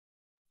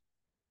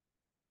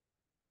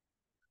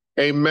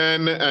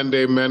Amen and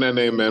amen and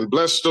amen.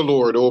 Bless the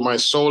Lord, O my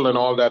soul, and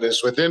all that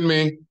is within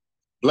me.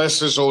 Bless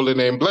his holy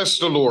name. Bless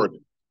the Lord,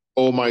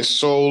 O my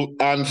soul,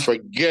 and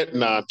forget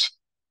not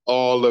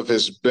all of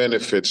his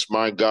benefits.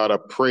 My God, I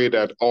pray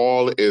that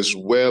all is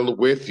well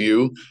with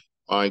you,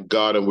 my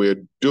God, and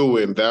we're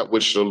doing that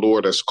which the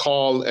Lord has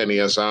called and he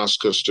has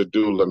asked us to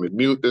do. Let me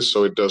mute this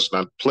so it does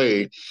not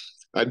play.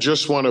 I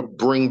just want to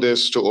bring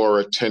this to our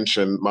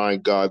attention. My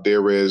God,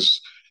 there is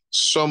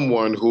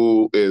someone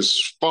who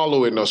is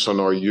following us on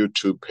our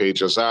YouTube page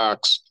has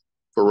asked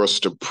for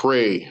us to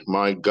pray,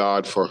 my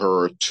God, for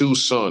her two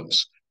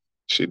sons.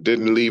 She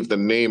didn't leave the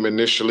name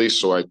initially,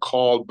 so I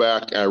called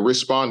back, I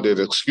responded,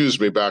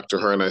 back to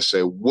her, and I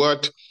said,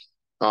 what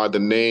are the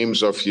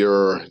names of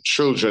your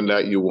children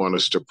that you want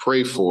us to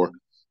pray for?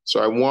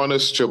 So I want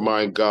us to,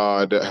 my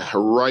God,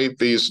 write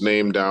these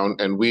names down,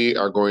 and we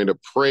are going to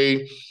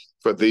pray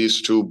for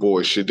these two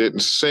boys. She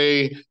didn't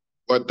say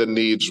what the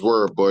needs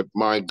were, but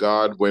my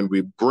God, when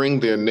we bring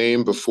their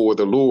name before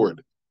the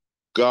Lord,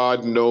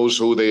 God knows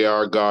who they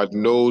are. God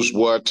knows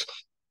what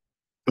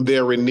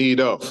they're in need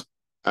of.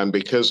 And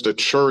because the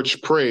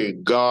church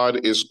prayed,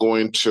 God is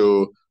going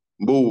to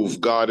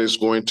move. God is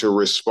going to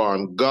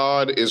respond.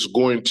 God is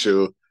going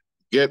to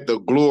get the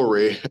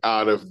glory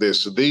out of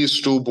this.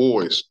 These two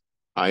boys,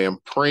 I am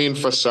praying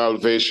for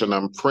salvation.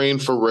 I'm praying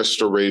for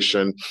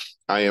restoration.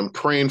 I am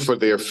praying for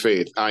their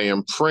faith. I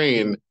am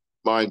praying,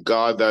 my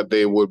God, that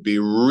they would be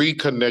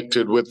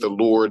reconnected with the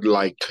Lord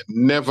like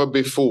never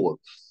before.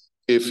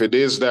 If it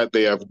is that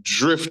they have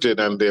drifted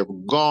and they've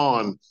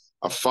gone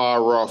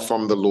afar off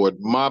from the Lord,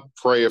 my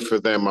prayer for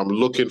them, I'm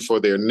looking for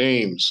their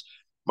names,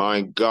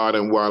 my God,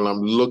 and while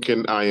I'm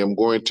looking, I am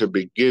going to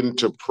begin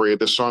to pray.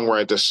 The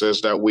songwriter says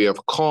that we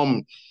have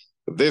come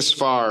this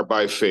far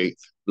by faith,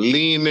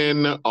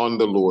 leaning on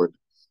the Lord,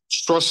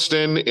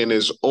 trusting in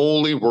his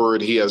only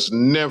word. He has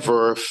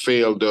never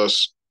failed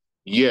us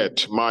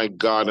yet, my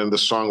God. And the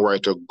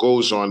songwriter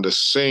goes on to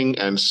sing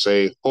and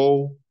say,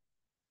 ho,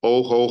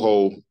 ho, ho,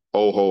 ho,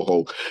 ho, ho,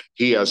 ho.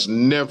 He has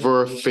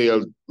never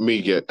failed me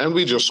yet. And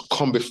we just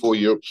come before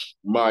you,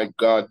 my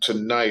God,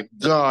 tonight,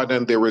 God,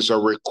 and there is a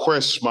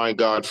request, my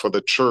God, for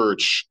the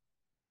church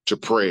to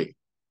pray.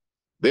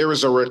 There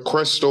is a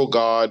request, oh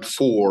God,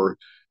 for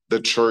the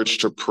church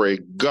to pray.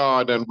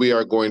 God, and we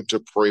are going to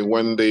pray.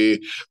 When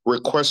the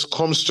request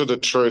comes to the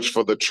church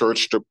for the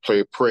church to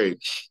pray,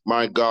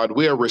 my God,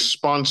 we are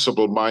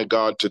responsible, my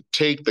God, to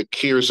take the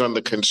cares and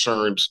the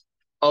concerns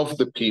of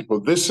the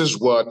people. This is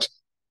what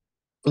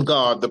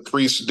God, the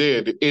priest,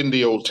 did in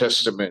the Old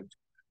Testament.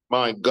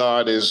 My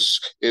God,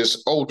 his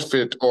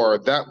outfit or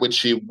that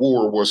which he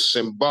wore was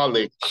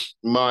symbolic,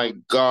 my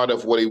God,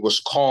 of what he was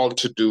called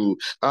to do.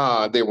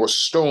 There were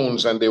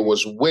stones and there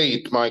was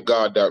weight, my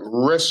God, that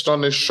rest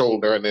on his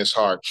shoulder and his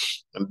heart.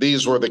 And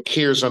these were the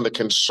cares and the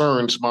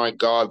concerns, my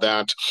God,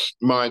 that,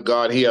 my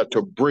God, he had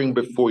to bring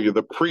before you.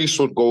 The priest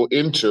would go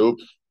into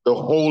the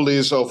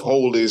holies of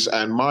holies,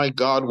 and my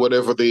God,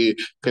 whatever the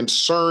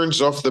concerns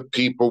of the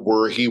people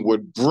were, he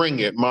would bring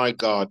it, my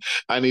God,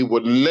 and he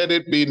would let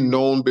it be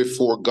known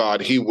before God.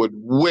 He would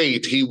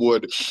wait. He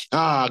would,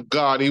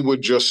 God, he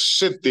would just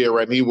sit there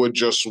and he would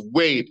just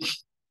wait.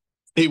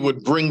 He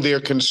would bring their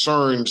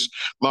concerns,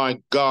 my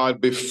God,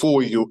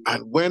 before you.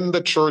 And when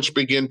the church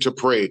began to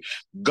pray,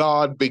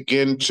 God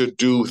began to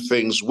do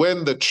things.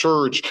 When the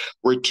church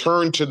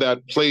returned to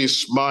that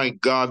place, my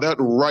God, that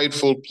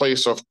rightful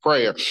place of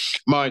prayer,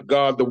 my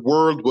God, the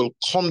world will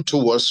come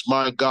to us,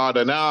 my God,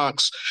 and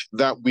ask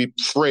that we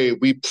pray.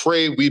 We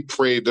pray, we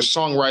pray. The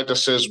songwriter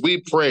says,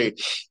 we pray,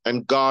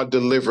 and God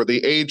deliver.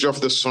 The age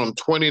of the son,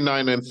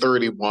 29 and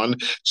 31.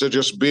 So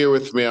just bear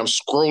with me. I'm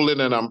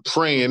scrolling and I'm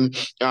praying.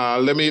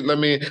 Let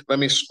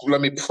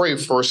me pray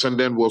first, and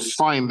then we'll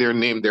find their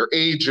name. Their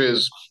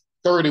ages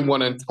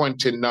 31 and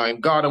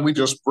 29. God, and we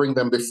just bring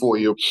them before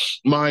you.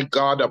 My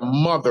God, a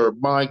mother,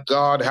 my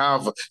God,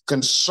 have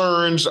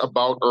concerns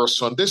about her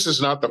son. This is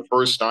not the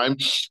first time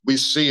we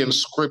see in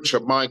scripture.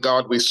 My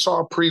God, we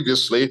saw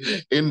previously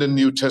in the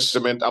New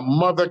Testament, a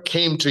mother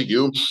came to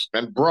you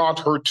and brought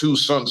her two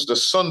sons, the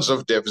sons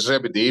of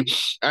Zebedee,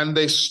 and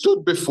they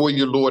stood before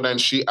you, Lord, and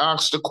she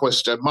asked the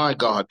question, my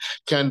God,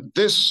 can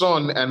this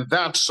son and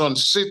that son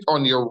sit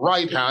on your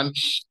right hand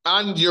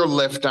and your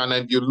left hand?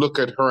 And you look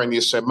at her and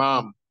you say,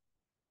 Mom,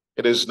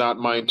 it is not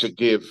mine to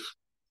give,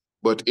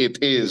 but it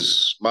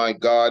is, my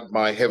God,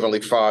 my heavenly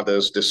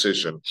Father's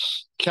decision.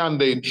 Can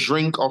they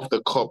drink of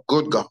the cup?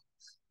 Good God.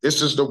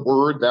 This is the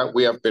word that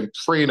we have been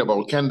praying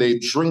about. Can they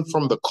drink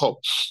from the cup?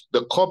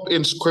 The cup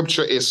in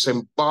scripture is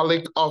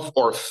symbolic of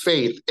our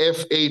faith,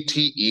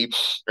 F-A-T-E.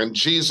 And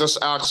Jesus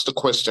asked the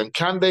question,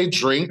 can they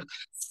drink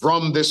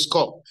from this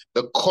cup?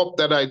 The cup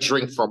that I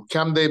drink from.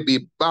 Can they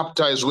be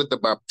baptized with the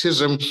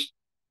baptism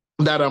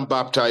that I'm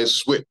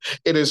baptized with.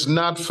 It is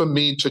not for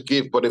me to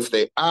give, but if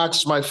they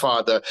ask my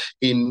Father,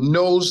 he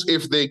knows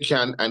if they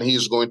can, and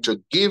he's going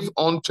to give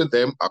unto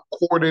them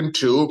according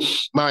to,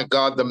 my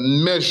God, the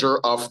measure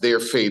of their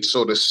faith.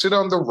 So to sit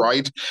on the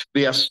right,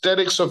 the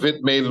aesthetics of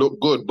it may look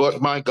good,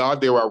 but my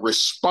God, there are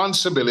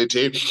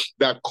responsibility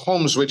that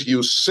comes with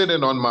you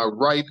sitting on my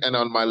right and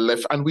on my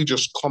left. And we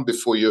just come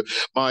before you,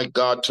 my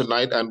God,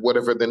 tonight, and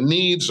whatever the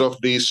needs of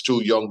these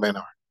two young men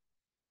are.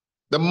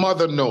 The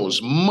mother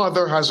knows.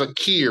 Mother has a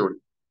care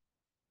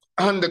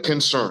and a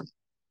concern.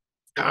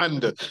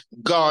 And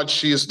God,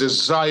 she is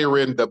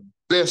desiring the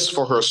best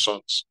for her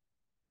sons.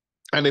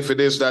 And if it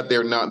is that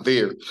they're not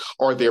there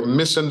or they're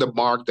missing the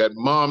mark that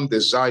mom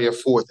desire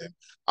for them,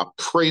 I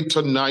pray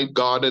tonight,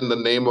 God, in the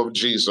name of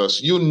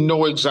Jesus, you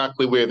know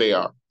exactly where they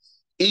are,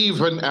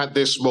 even at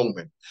this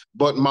moment.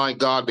 But my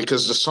God,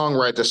 because the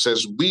songwriter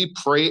says, we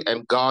pray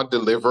and God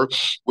deliver,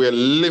 we're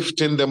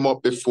lifting them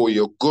up before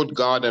you, good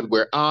God, and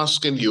we're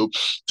asking you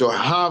to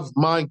have,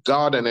 my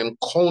God, an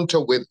encounter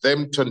with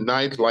them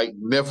tonight like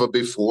never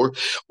before.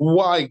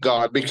 Why,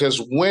 God? Because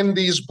when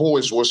these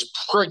boys was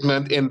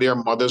pregnant in their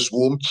mother's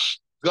womb,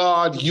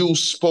 God, you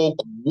spoke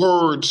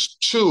words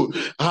to,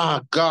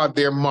 God,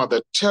 their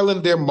mother,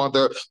 telling their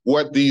mother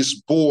what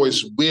these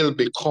boys will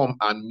become.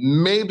 And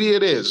maybe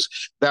it is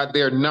that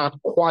they're not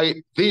quite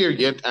there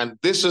yet. And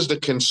this is the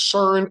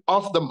concern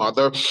of the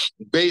mother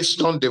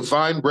based on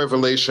divine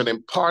revelation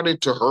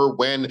imparted to her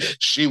when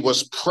she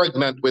was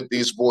pregnant with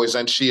these boys.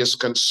 And she is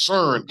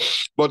concerned.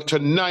 But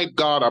tonight,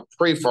 God, I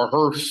pray for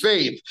her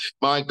faith,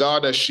 my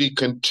God, as she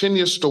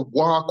continues to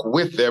walk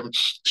with them.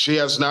 She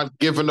has not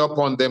given up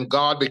on them,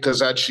 God,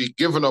 because had she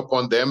given up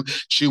on them,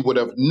 she would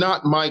have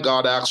not, my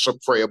God, asked for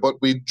prayer. But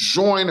we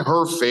join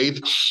her faith,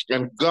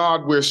 and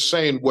God, we're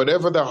saying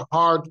whatever the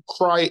hard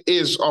cry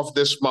is of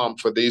this mom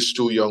for these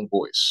two young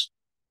boys,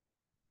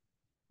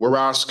 we're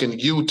asking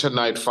you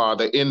tonight,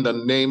 Father, in the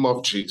name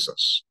of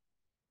Jesus,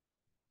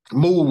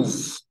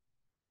 move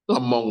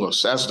among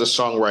us. As the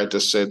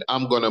songwriter said,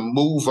 I'm going to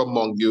move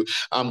among you.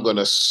 I'm going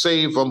to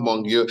save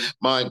among you.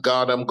 My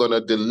God, I'm going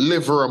to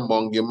deliver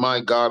among you. My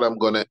God, I'm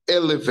going to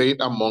elevate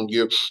among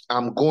you.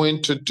 I'm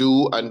going to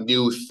do a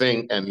new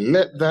thing. And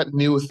let that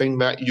new thing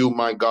that you,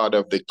 my God,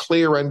 have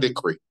declare and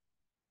decree,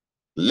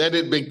 let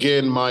it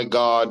begin, my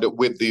God,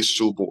 with these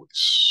two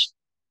boys.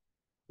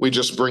 We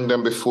just bring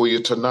them before you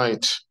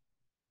tonight,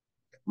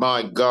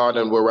 my God,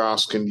 and we're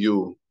asking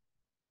you,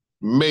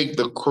 make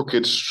the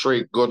crooked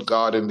straight, good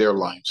God, in their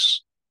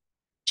lives.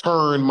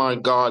 Turn, my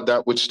God,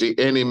 that which the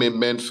enemy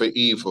meant for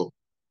evil.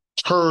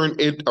 Turn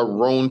it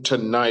around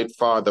tonight,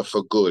 Father,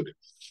 for good.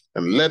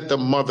 And let the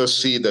mother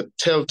see the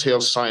telltale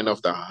sign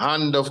of the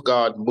hand of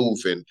God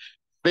moving.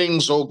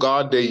 Things, oh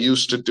God, they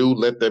used to do,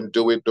 let them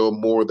do it no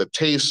more. The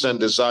taste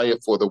and desire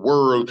for the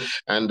world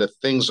and the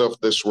things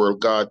of this world,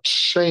 God,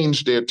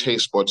 change their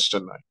taste buds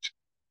tonight.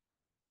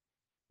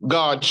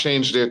 God,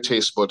 change their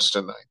taste buds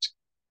tonight.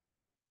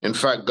 In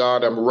fact,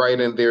 God, I'm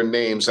writing their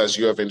names as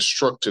you have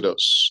instructed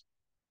us.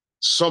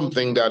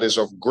 Something that is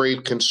of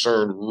great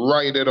concern,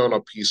 write it on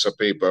a piece of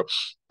paper,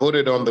 put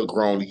it on the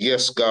ground.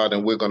 Yes, God,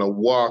 and we're going to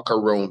walk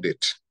around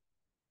it.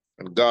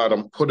 And God,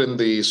 I'm putting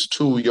these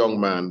two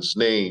young men's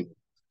name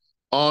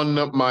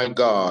on, my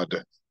God,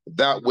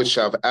 that which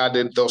I've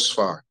added thus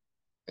far.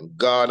 And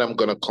God, I'm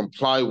going to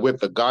comply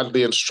with the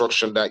godly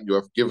instruction that you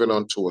have given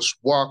unto us.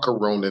 Walk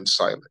around in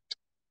silence.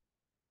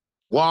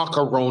 Walk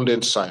around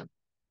in silence.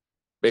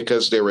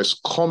 Because there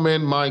is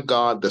coming, my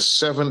God, the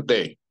seventh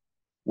day,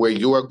 where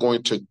you are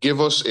going to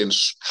give us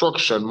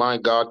instruction, my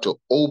God, to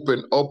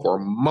open up our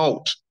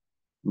mouth,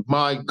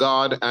 my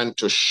God, and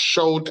to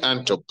shout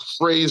and to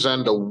praise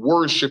and to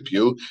worship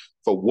you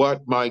for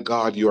what, my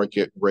God, you are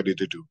getting ready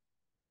to do.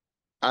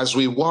 As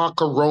we walk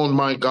around,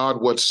 my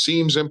God, what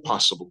seems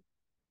impossible,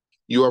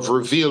 you have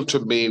revealed to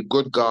me,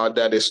 good God,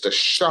 that is the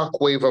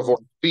shockwave of our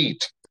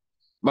feet,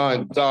 my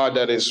God,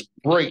 that is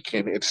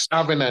breaking. It's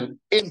having an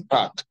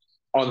impact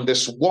on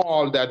this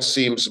wall that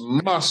seems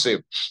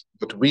massive,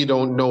 but we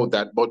don't know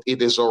that. But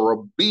it is our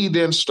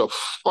obedience to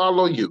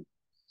follow you,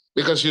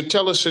 because you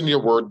tell us in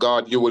your word,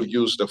 God, you will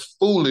use the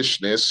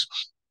foolishness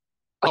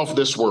of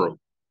this world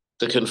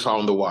to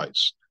confound the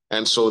wise.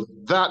 And so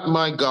that,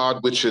 my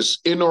God, which is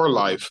in our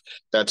life,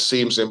 that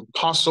seems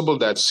impossible,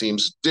 that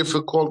seems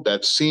difficult,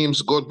 that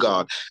seems, good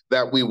God,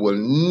 that we will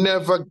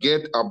never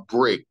get a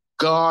break.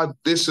 God,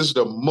 this is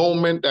the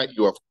moment that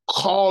you have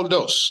called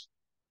us.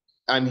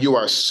 And you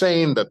are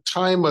saying the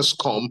time has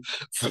come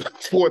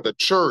for the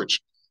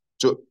church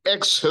to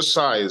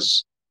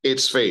exercise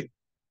its faith.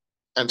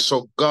 And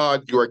so,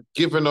 God, you are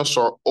giving us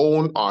our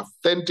own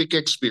authentic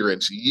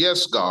experience.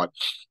 Yes, God,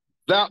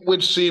 that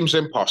which seems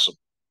impossible,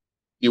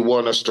 you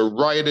want us to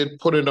write it,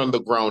 put it on the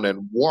ground,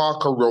 and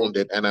walk around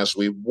it. And as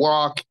we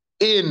walk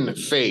in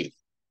faith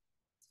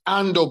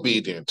and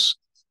obedience,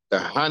 the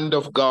hand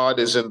of God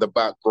is in the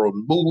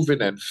background,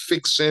 moving and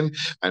fixing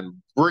and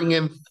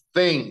bringing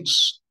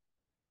things,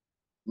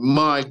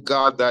 my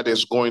God, that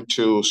is going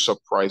to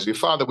surprise you.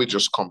 Father, we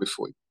just come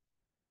before you.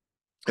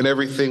 And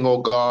everything, oh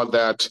God,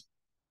 that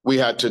we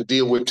had to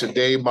deal with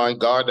today, my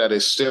God, that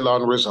is still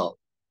unresolved.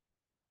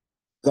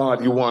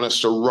 God, you want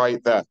us to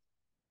write that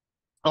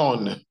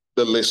on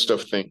the list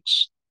of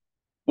things.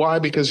 Why?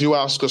 Because you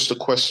ask us the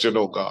question,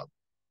 oh God,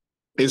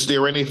 is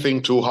there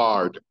anything too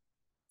hard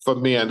for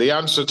me? And the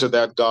answer to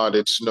that, God,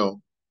 it's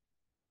no.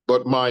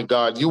 But my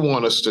God, you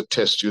want us to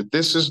test you.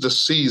 This is the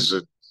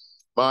season,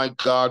 my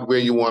God, where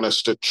you want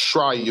us to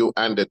try you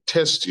and to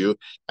test you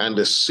and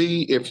to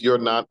see if you're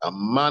not a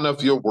man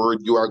of your word.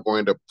 You are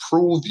going to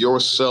prove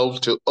yourself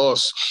to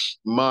us,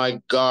 my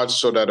God,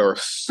 so that our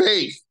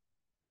faith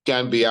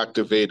can be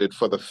activated.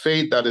 For the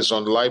faith that is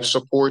on life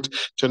support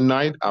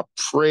tonight, I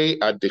pray,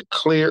 I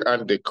declare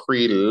and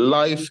decree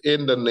life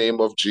in the name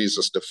of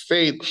Jesus. The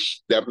faith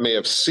that may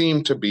have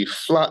seemed to be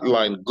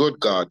flatline, good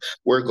God,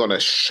 we're going to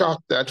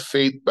shock that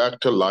faith back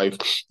to life,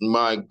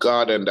 my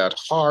God, and that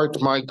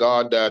heart, my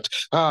God, that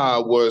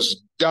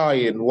was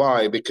dying.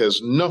 Why? Because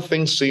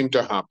nothing seemed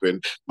to happen.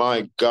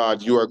 My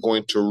God, you are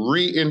going to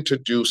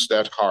reintroduce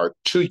that heart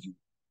to you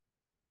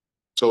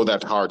so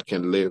that heart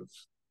can live.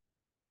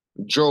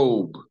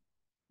 Job,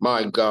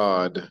 my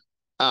God,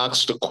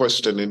 asked a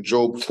question in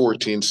Job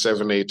 14,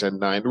 7, 8, and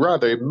 9.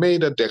 Rather, he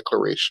made a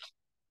declaration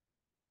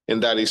in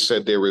that he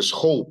said, there is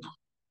hope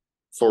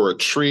for a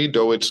tree,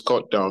 though it's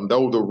cut down,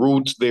 though the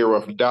roots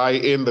thereof die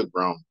in the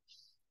ground.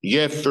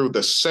 Yet through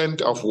the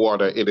scent of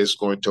water, it is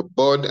going to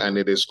bud and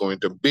it is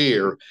going to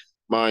bear.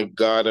 My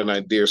God, and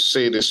I dare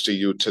say this to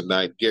you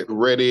tonight, get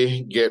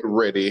ready, get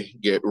ready,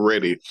 get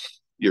ready.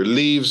 Your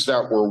leaves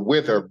that were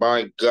withered,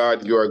 by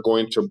God, you are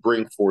going to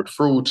bring forth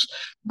fruits,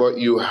 but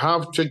you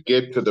have to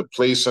get to the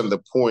place and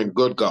the point,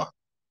 good God,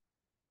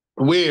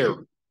 where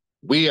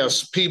we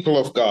as people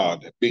of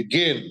God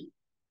begin,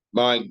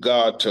 my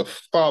God, to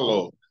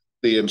follow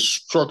the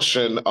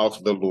instruction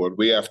of the Lord.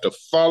 We have to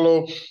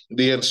follow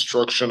the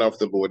instruction of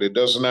the Lord. It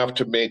doesn't have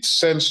to make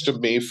sense to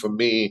me, for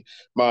me,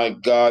 my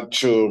God,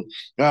 to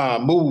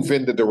move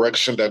in the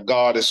direction that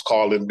God is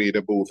calling me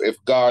to move. If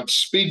God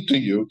speak to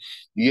you,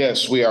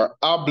 yes, we are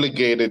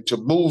obligated to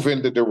move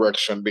in the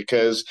direction,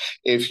 because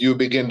if you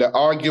begin to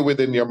argue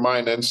within your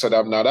mind and said,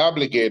 I'm not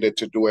obligated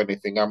to do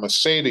anything, I'm going to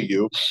say to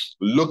you,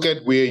 look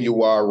at where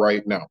you are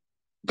right now.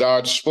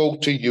 God spoke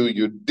to you.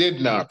 You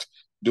did not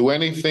do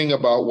anything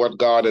about what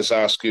God has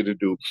asked you to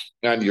do,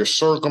 and your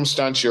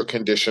circumstance, your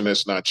condition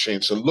has not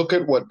changed. So look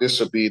at what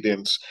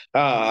disobedience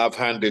I've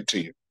handed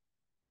to you: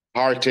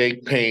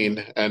 heartache,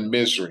 pain, and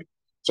misery.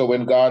 So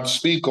when God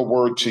speak a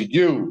word to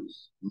you,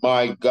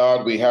 my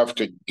God, we have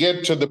to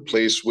get to the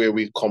place where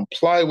we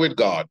comply with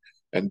God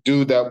and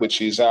do that which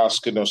he's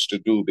asking us to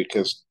do,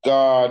 because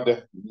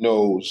God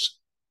knows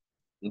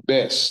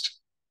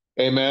best.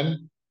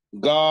 Amen.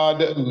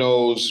 God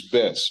knows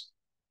best.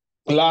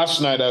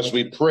 Last night, as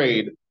we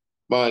prayed,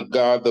 my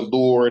God, the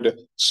Lord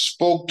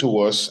spoke to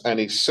us and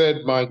he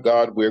said, my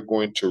God, we're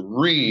going to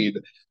read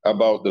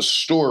about the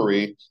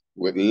story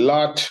with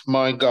Lot,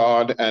 my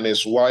God, and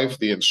his wife.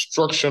 The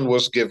instruction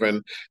was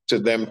given to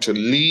them to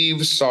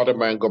leave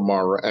Sodom and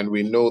Gomorrah. And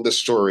we know the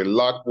story.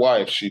 Lot's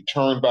wife, she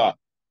turned back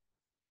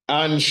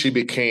and she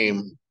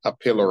became a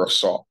pillar of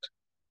salt.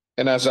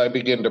 And as I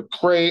begin to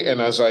pray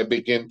and as I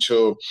begin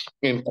to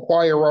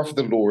inquire of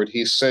the Lord,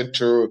 he said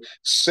to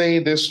say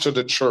this to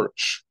the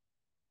church.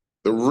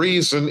 The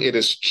reason it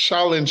is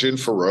challenging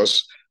for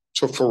us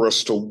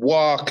to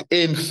walk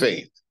in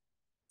faith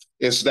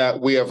is that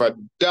we have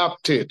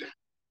adopted,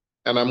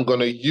 and I'm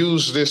going to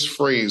use this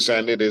phrase,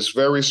 and it is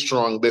very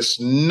strong, this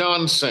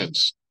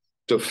nonsense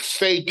to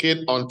fake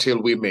it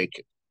until we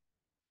make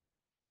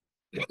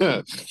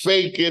it.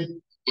 Fake it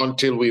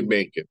until we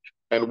make it.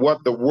 And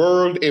what the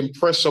world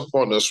impressed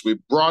upon us, we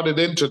brought it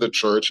into the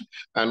church,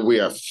 and we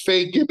are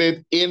faking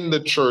it in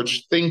the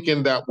church,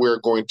 thinking that we're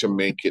going to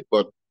make it.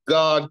 But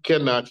God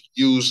cannot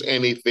use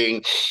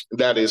anything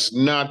that is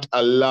not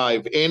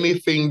alive.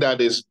 Anything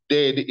that is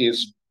dead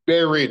is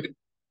buried.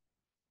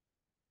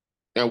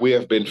 And we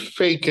have been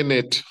faking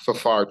it for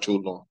far too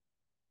long.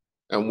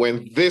 And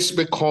when this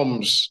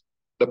becomes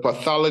the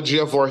pathology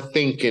of our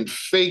thinking,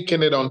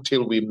 faking it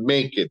until we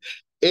make it,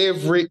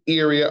 every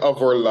area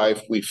of our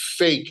life, we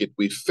fake it,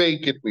 we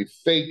fake it, we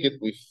fake it,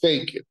 we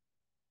fake it.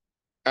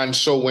 And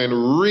so when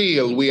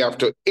real, we have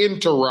to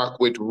interact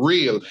with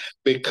real,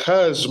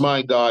 because,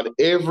 my God,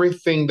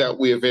 everything that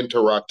we have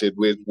interacted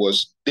with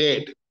was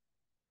dead.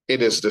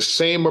 It is the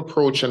same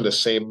approach and the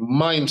same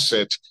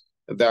mindset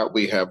that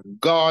we have.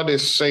 God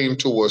is saying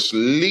to us,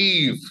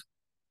 leave.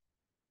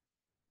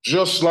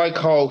 Just like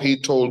how he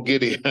told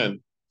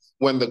Gideon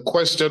when the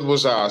question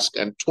was asked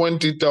and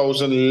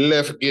 20,000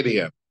 left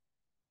Gideon.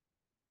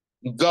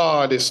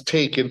 God is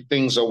taking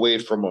things away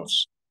from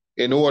us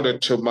in order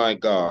to, my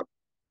God,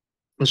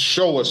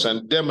 show us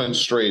and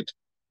demonstrate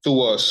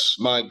to us,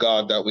 my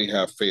God, that we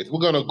have faith.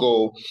 We're going to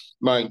go,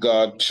 my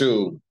God,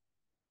 to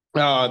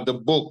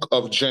the book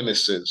of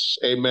Genesis.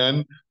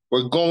 Amen.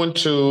 We're going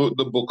to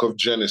the book of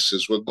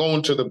Genesis. We're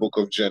going to the book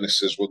of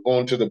Genesis. We're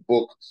going to the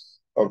book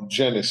of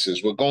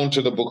Genesis. We're going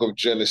to the book of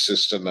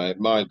Genesis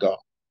tonight, my God.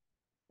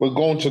 We're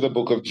going to the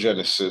book of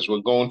Genesis. We're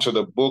going to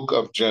the book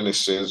of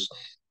Genesis.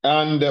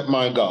 And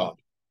my God,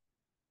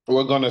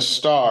 We're going to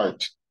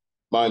start,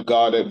 my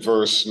God, at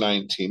verse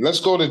 19. Let's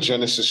go to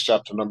Genesis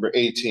chapter number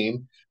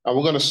 18. And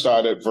we're going to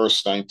start at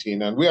verse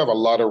 19. And we have a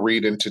lot of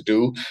reading to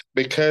do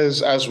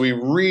because as we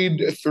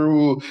read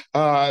through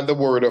the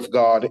word of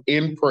God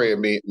in prayer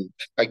meeting,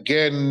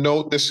 again,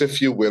 note this if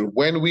you will.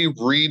 When we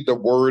read the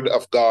word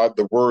of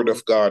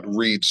God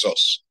reads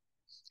us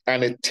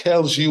and it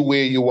tells you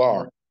where you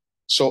are.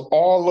 So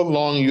all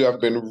along you have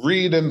been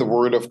reading the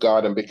word of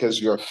God, and because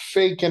you're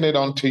faking it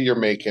until you're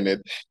making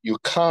it, you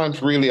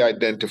can't really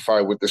identify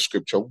with the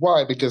scripture.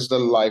 Why? Because the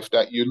life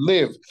that you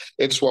live,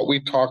 it's what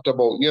we talked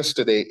about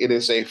yesterday. It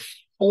is a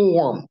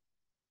form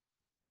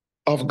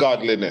of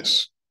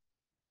godliness.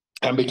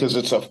 And because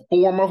it's a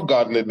form of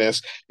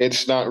godliness,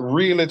 it's not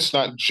real, it's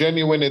not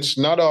genuine, it's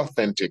not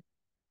authentic.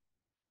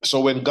 So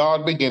when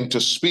God begins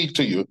to speak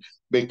to you,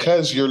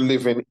 because you're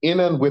living in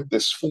and with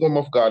this form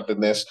of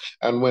godliness,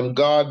 and when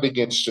God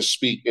begins to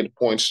speak, it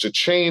points to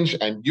change,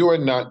 and you are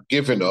not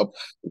giving up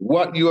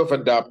what you have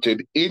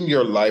adopted in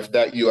your life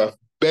that you have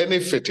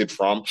benefited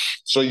from.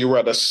 So you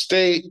rather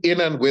stay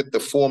in and with the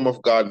form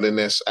of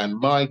godliness, and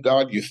my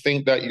God, you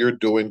think that you're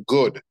doing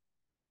good.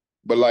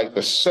 But like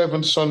the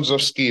seven sons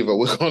of Sceva,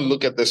 we're going to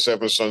look at the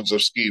seven sons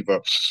of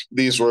Sceva.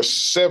 These were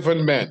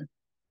seven men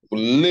who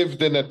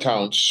lived in a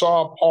town,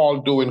 saw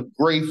Paul doing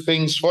great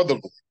things for the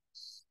Lord,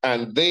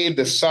 and they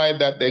decide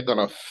that they're going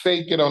to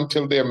fake it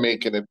until they're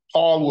making it.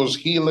 Paul was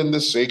healing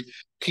the sick,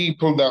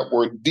 people that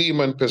were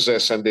demon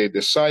possessed, and they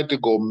decide to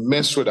go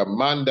mess with a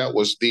man that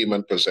was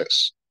demon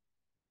possessed.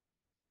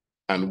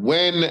 And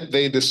when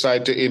they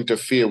decide to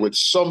interfere with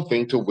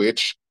something to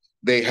which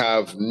they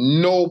have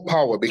no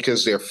power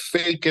because they're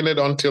faking it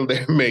until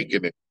they're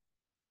making it,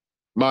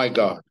 my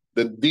God,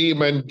 the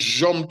demon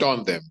jumped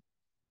on them.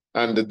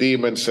 And the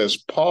demon says,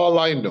 Paul,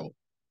 I know,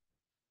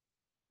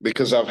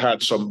 because I've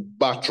had some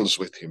battles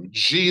with him.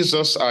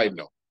 Jesus, I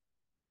know.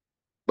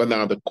 But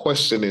now the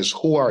question is,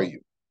 who are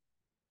you?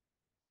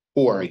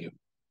 Who are you?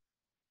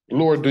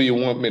 Lord, do you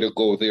want me to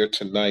go there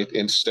tonight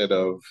instead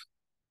of,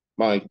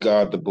 my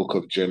God, the book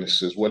of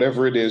Genesis?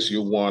 Whatever it is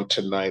you want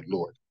tonight,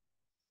 Lord.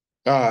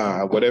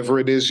 Whatever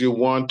it is you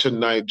want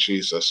tonight,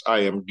 Jesus, I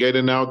am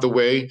getting out the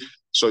way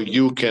so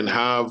you can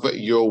have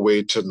your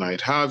way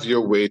tonight. Have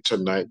your way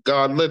tonight.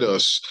 God, let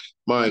us,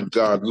 my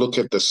God, look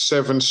at the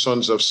seven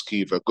sons of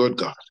Sceva. Good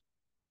God.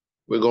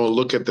 We're going to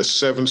look at the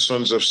seven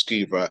sons of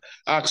Sceva.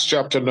 Acts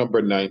chapter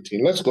number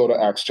 19. Let's go to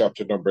Acts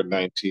chapter number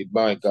 19.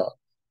 My God.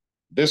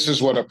 This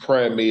is what a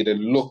prayer meeting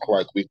look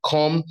like. We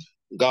come,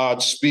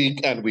 God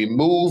speak, and we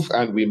move,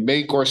 and we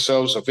make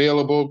ourselves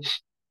available,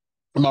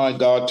 my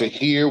God, to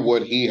hear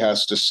what he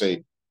has to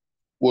say.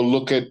 We'll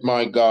look at,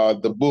 my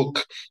God, the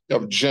book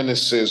of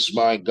Genesis,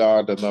 my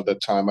God, another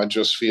time. I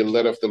just feel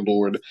led of the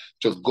Lord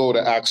to go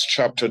to Acts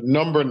chapter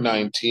number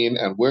 19,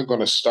 and we're going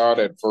to start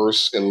at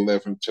verse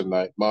 11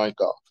 tonight, my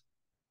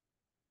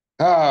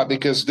God.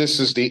 Because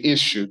this is the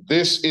issue.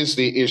 This is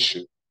the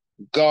issue.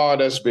 God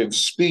has been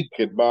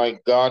speaking, my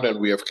God, and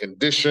we have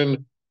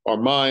conditioned our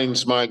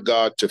minds, my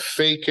God, to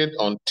fake it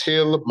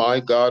until, my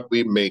God,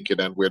 we make it.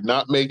 And we're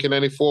not making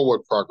any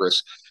forward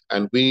progress.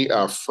 And we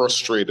are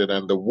frustrated.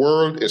 And the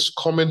world is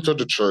coming to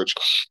the church.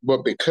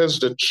 But because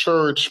the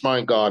church,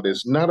 my God,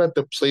 is not at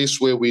the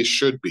place where we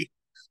should be,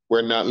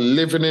 we're not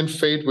living in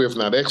faith. We have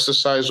not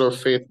exercised our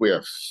faith. We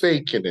are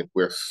faking it.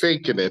 We're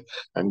faking it.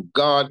 And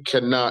God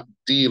cannot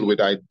deal with,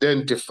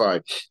 identify,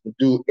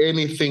 do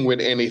anything with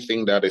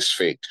anything that is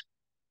fake.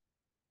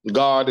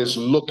 God is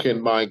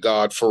looking, my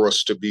God, for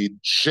us to be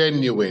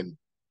genuine.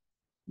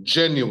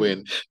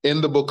 Genuine. In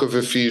the book of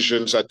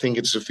Ephesians, I think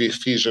it's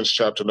Ephesians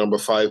chapter number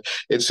 5,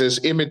 it says,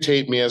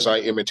 imitate me as I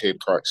imitate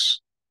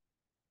Christ.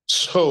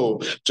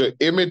 So to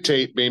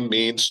imitate me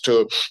means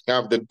to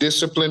have the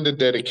discipline, the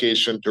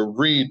dedication to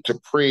read, to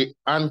pray,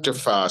 and to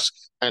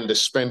fast, and to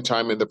spend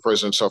time in the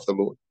presence of the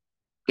Lord.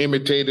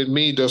 Imitated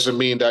me doesn't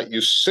mean that you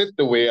sit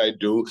the way I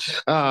do.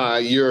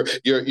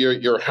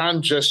 Your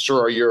hand gesture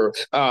or you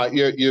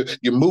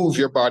move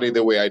your body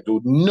the way I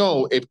do.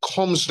 No, it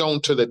comes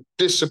down to the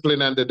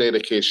discipline and the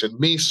dedication.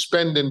 Me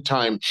spending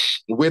time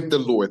with the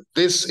Lord.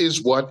 This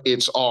is what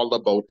it's all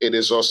about. It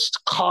is us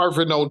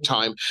carving out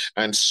time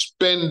and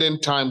spending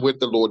time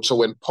with the Lord. So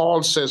when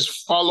Paul says,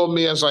 "Follow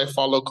me as I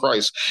follow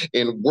Christ,"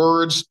 in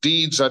words,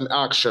 deeds, and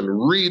action,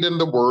 reading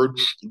the Word,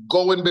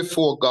 going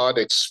before God,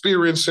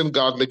 experiencing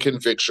godly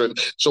conviction,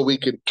 so we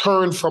can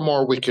turn from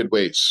our wicked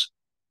ways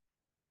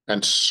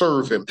and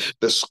serve him.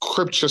 The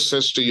scripture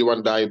says to you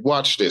and I,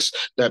 watch this,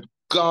 that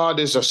God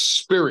is a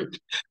spirit,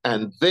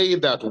 and they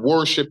that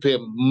worship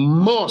him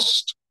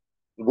must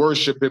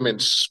worship him in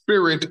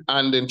spirit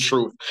and in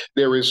truth.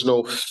 There is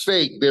no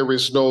fake, there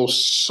is no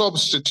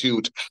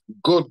substitute,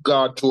 good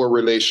God, to a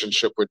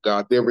relationship with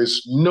God. There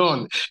is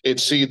none.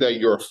 It's either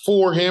you're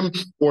for him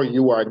or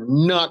you are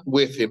not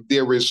with him.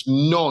 There is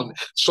none.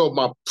 So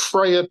my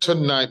prayer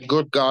tonight,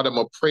 good God, I'm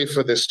going to pray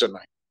for this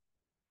tonight,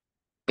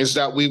 is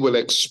that we will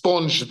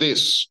expunge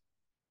this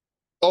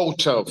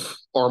out of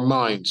our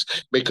minds,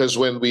 because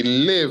when we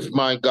live,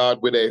 my God,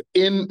 with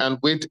in and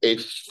with a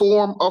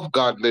form of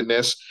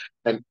godliness,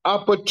 and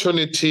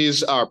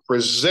opportunities are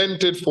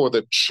presented for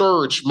the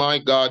church, my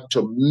God,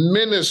 to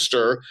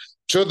minister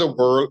to the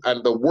world,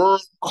 and the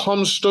world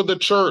comes to the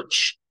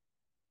church.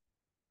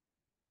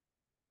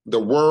 The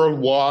world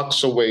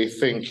walks away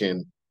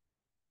thinking,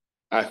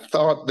 I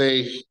thought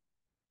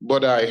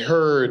but I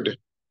heard,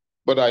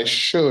 but I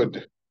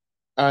should.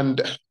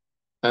 And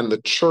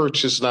the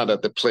church is not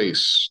at the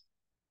place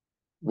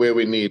where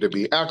we need to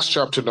be. Acts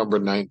chapter number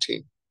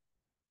 19.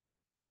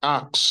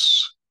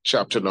 Acts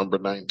chapter number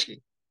 19.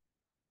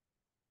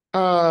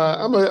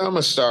 I'm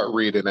gonna start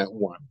reading at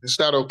 1. Is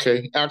that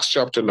okay? Acts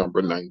chapter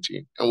number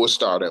 19. And we'll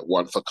start at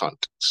 1 for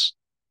context.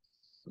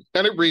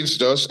 And it reads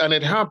thus, and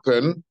it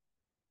happened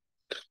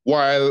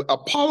while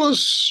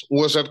Apollos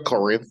was at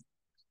Corinth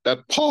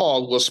that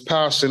Paul was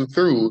passing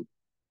through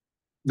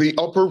the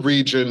upper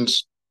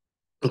regions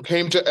and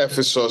came to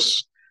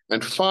Ephesus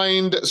and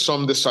find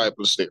some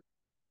disciples there.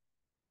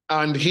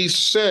 And he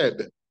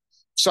said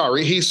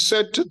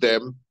to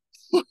them,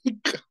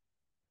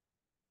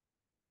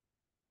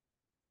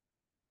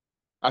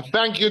 I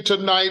thank you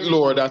tonight,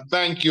 Lord. I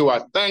thank you.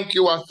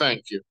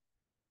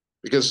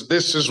 Because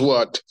this is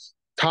what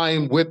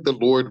time with the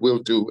Lord will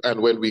do.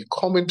 And when we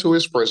come into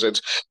his presence,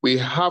 we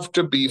have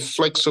to be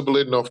flexible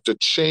enough to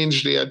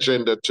change the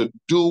agenda, to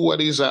do what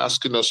he's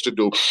asking us to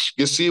do.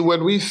 You see,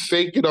 when we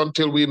fake it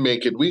until we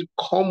make it, we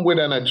come with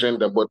an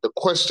agenda. But the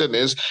question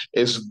is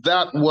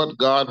that what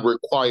God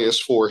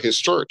requires for his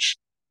church?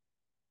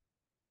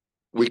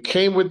 We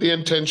came with the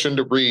intention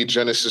to read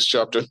Genesis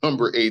chapter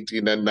number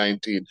 18 and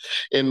 19.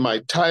 In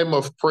my time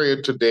of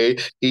prayer today,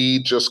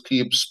 he just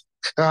keeps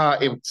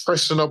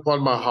impressing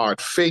upon my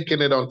heart,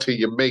 faking it until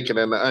you make it.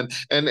 And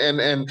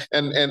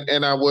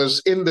I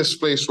was in this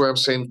place where I'm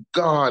saying,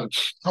 God,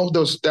 how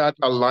does that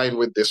align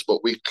with this?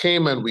 But we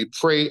came and we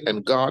pray,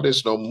 and God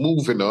is now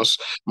moving us,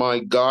 my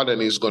God,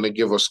 and he's going to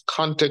give us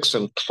context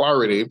and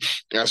clarity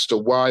as to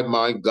why,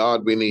 my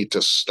God, we need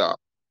to stop.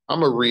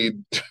 I'm going to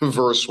read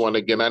verse 1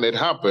 again. And it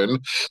happened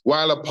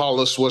while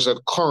Apollos was at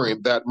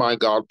Corinth that, my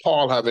God,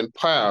 Paul, having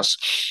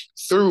passed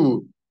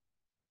through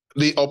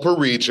the upper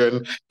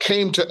region,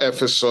 came to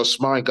Ephesus,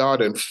 my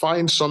God, and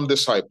find some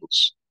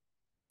disciples.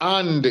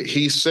 And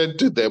he said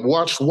to them,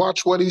 watch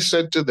what he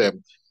said to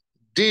them.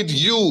 Did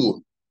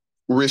you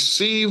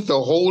receive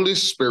the Holy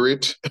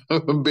Spirit?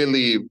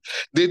 Believe.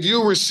 Did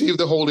you receive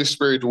the Holy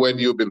Spirit when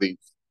you believe?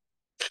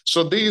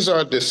 So these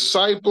are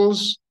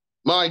disciples,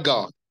 my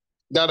God,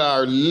 that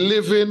are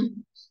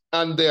living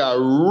and they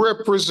are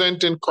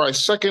representing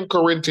Christ. 2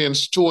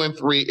 Corinthians 2 and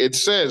 3, it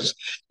says,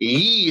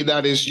 ye,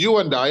 that is you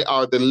and I,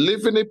 are the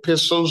living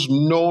epistles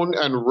known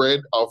and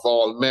read of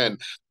all men.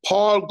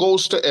 Paul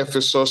goes to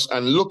Ephesus,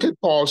 and look at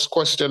Paul's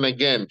question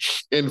again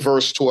in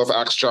verse 2 of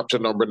Acts chapter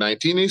number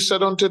 19. He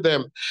said unto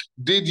them,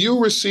 did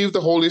you receive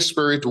the Holy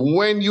Spirit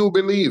when you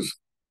believe?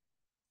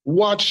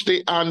 Watch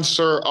the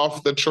answer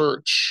of the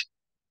church.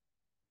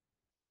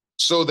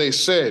 So they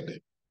said,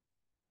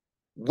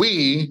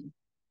 we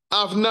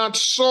have not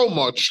so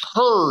much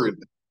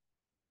heard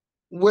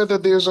whether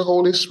there's a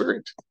Holy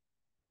Spirit.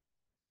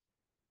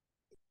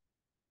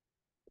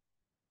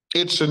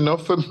 It's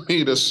enough for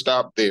me to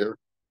stop there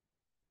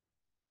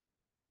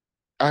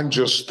and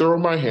just throw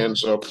my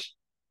hands up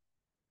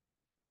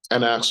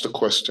and ask the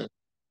question.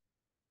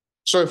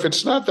 So if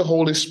it's not the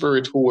Holy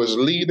Spirit who is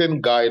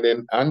leading,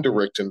 guiding, and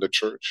directing the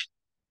church,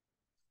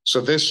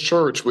 so this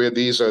church where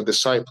these are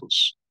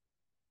disciples,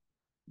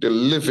 they're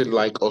living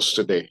like us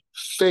today,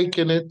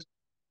 faking it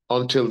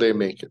until they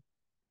make it.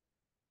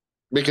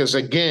 Because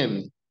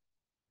again,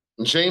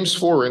 James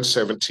 4 and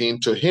 17,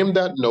 to him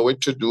that knoweth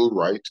to do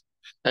right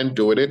and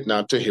doeth it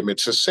not, to him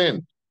it's a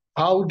sin.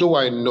 How do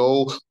I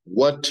know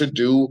what to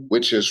do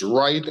which is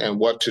right and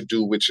what to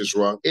do which is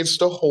wrong? It's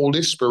the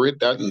Holy Spirit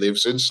that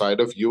lives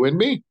inside of you and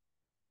me.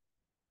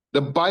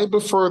 The Bible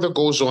further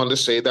goes on to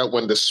say that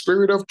when the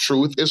Spirit of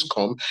truth is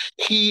come,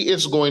 he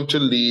is going to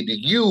lead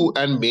you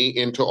and me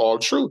into all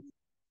truth.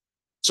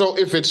 So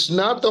if it's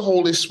not the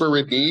Holy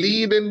Spirit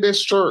leading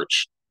this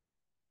church,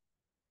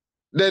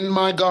 then,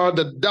 my God,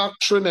 the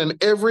doctrine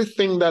and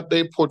everything that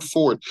they put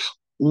forth,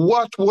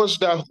 what was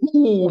that?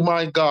 Who,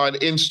 my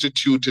God,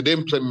 instituted,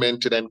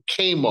 implemented, and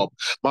came up,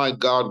 my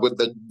God, with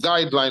the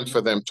guideline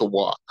for them to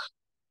walk?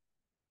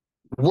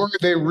 Were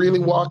they really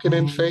walking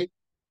in faith?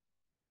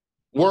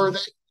 Were they?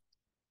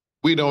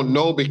 We don't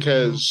know,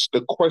 because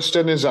the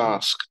question is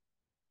asked,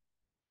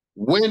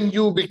 when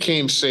you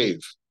became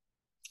saved,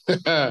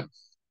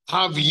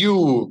 have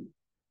you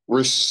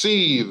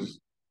received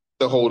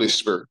the Holy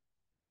Spirit?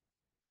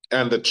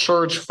 And the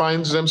church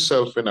finds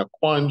themselves in a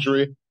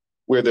quandary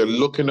where they're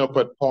looking up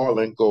at Paul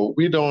and go,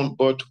 we don't,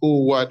 but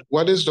who,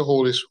 what is the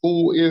Holy Spirit?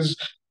 Who is,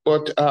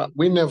 but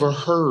we never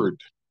heard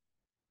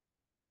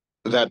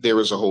that there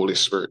is a Holy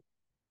Spirit.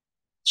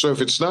 So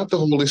if it's not the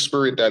Holy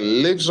Spirit that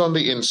lives on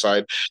the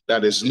inside,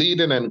 that is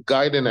leading and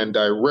guiding and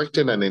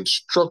directing and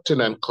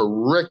instructing and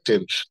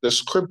correcting, the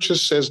scripture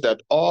says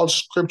that all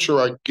scripture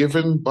are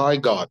given by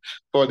God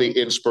for the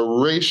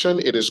inspiration.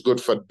 It is good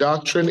for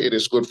doctrine. It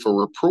is good for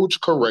reproach,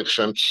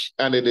 correction,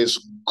 and it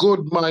is good,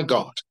 my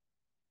God,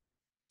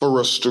 for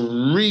us to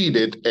read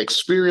it,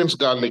 experience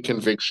godly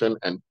conviction,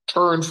 and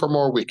turn from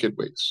our wicked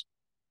ways.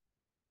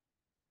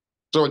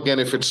 So again,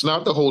 if it's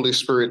not the Holy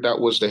Spirit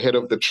that was the head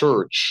of the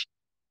church,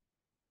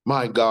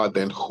 my God,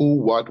 then who,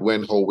 what,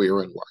 when, how,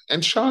 where, and why?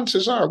 And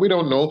chances are, we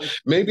don't know.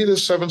 Maybe the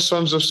seven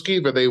sons of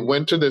Sceva, they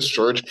went to this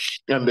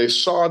church and they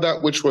saw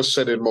that which was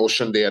set in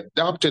motion, they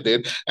adopted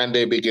it, and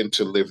they begin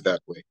to live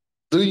that way.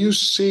 Do you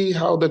see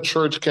how the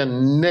church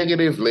can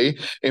negatively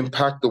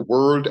impact the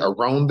world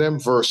around them?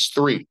 Verse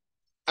 3.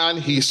 And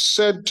he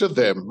said to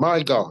them,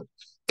 my God,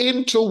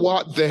 into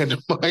what then,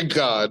 my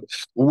God,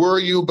 were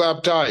you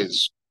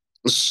baptized?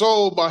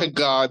 So, my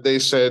God, they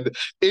said,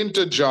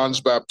 into John's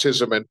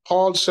baptism. And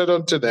Paul said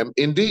unto them,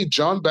 indeed,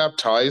 John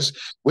baptized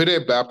with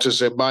a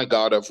baptism, my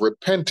God, of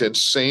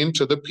repentance, saying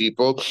to the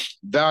people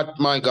that,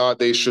 my God,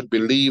 they should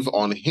believe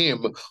on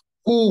him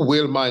who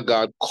will, my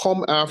God,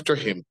 come after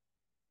him,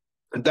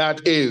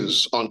 that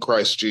is, on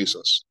Christ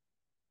Jesus.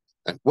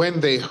 And when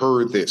they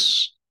heard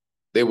this,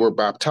 they were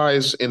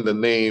baptized in the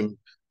name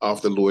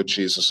of the Lord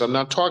Jesus. I'm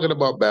not talking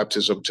about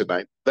baptism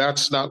tonight.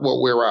 That's not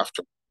what we're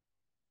after.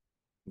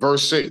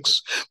 Verse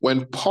 6,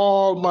 when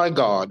Paul, my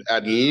God,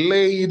 had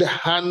laid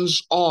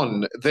hands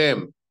on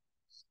them,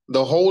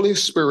 the Holy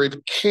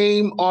Spirit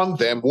came on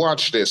them,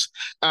 watch this,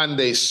 and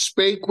they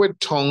spake with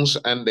tongues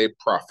and they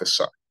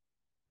prophesied.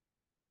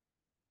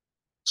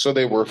 So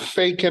they were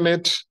faking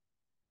it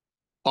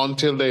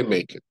until they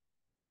make it,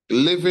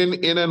 living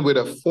in and with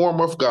a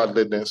form of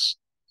godliness.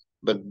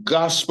 The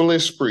gospel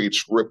is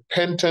preached,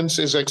 repentance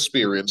is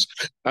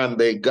experienced, and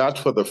they got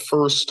for the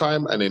first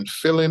time an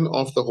infilling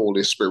of the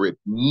Holy Spirit.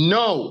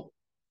 No,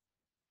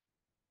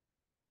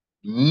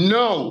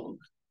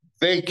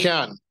 they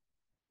can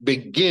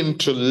begin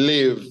to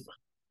live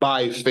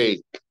by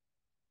faith.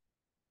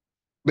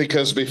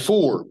 Because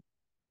before,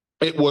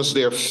 it was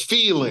their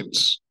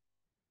feelings,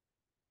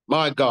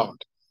 my God,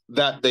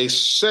 that they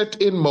set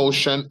in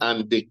motion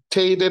and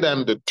dictated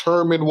and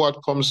determined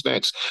what comes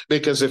next.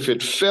 Because if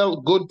it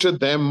felt good to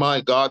them,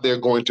 my God,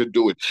 they're going to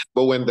do it.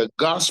 But when the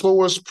gospel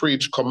was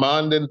preached,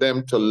 commanding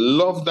them to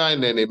love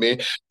thine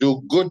enemy,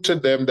 do good to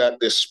them that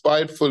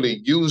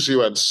despitefully use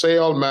you and say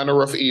all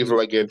manner of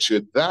evil against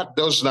you, that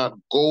does not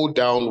go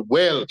down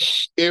well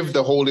if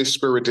the Holy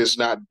Spirit is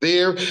not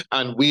there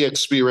and we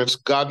experience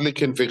godly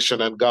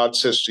conviction and God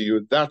says to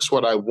you, that's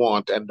what I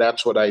want and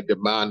that's what I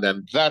demand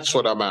and that's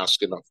what I'm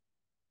asking of.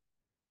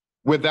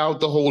 Without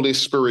the Holy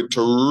Spirit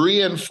to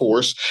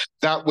reinforce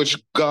that which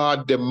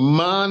God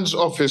demands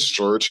of his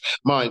church,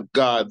 my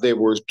God, they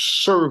were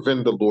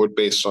serving the Lord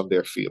based on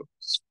their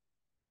feelings.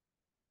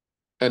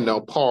 And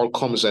now Paul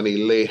comes and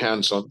he lay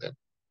hands on them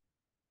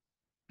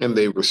and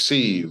they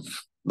receive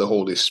the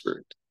Holy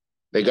Spirit.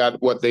 They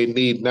got what they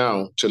need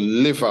now to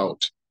live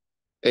out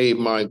a,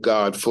 my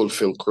God,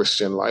 fulfilled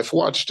Christian life.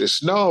 Watch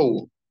this.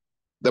 No,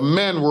 the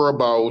men were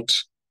about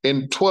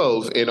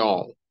 12 in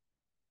all.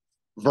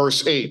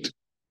 Verse 8.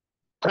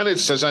 And it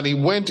says, and he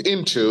went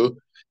into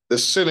the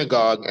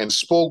synagogue and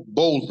spoke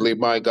boldly,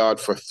 my God,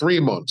 for 3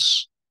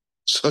 months.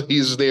 So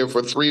he's there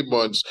for 3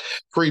 months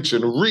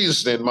preaching,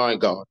 reasoning, my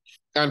God,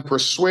 and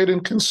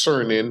persuading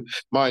concerning,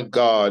 my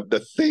God, the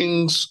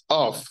things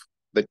of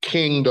the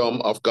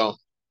kingdom of God.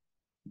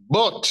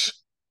 But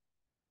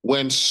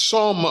when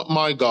some,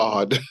 my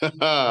God,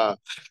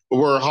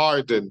 were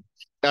hardened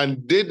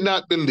and did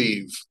not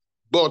believe,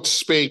 but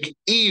spake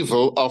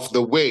evil of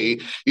the way.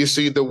 You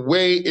see, the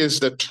way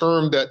is the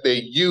term that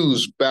they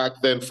used back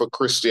then for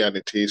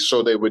Christianity.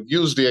 So they would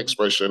use the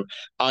expression,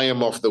 I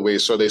am of the way.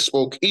 So they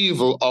spoke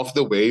evil of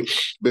the way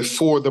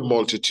before the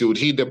multitude.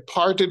 He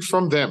departed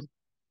from them.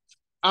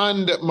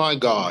 And, my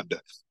God,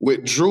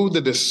 withdrew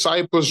the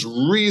disciples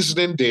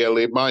reasoning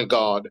daily, my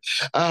God,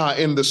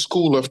 in the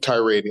school of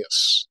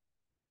Tyrannus.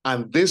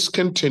 And this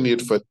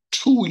continued for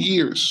 2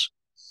 years.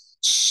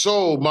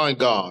 So, my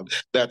God,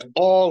 that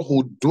all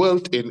who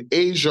dwelt in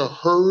Asia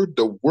heard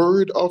the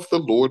word of the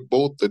Lord,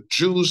 both the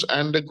Jews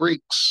and the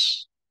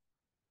Greeks.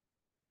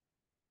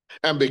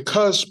 And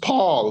because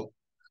Paul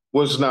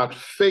was not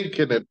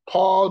faking it,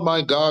 Paul,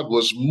 my God,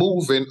 was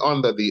moving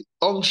under the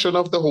unction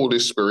of the Holy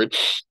Spirit,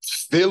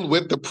 filled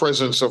with the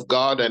presence of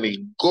God, and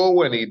he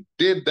go and he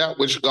did that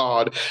which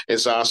God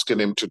is asking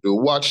him to do.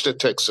 Watch the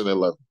text in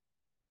 11.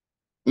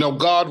 Now,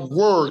 God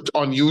worked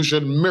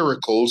unusual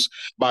miracles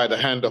by the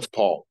hand of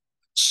Paul,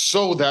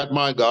 so that,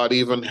 my God,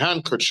 even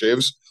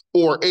handkerchiefs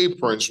or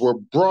aprons were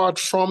brought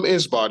from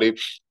his body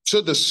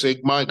to the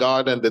sick, my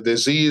God, and the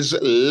disease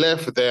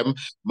left them,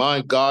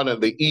 my God,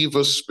 and the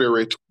evil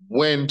spirit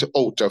went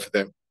out of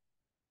them.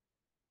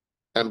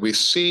 And we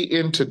see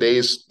in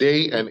today's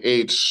day and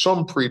age,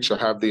 some preacher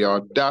have the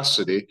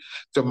audacity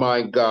to,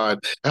 my God,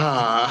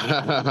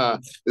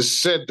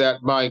 said that,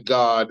 my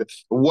God,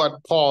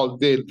 what Paul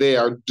did, they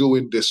are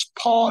doing this.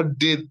 Paul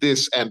did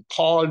this, and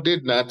Paul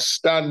did not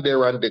stand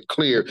there and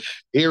declare,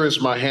 here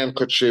is my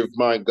handkerchief,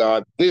 my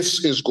God,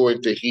 this is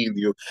going to heal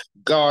you.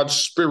 God's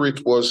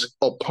spirit was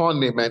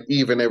upon him and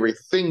even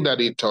everything that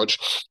he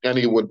touched, and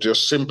he would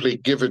just simply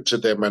give it to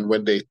them. And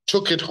when they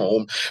took it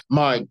home,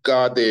 my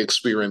God, they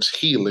experienced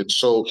healing.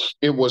 So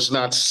it was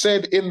not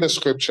said in the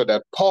scripture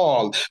that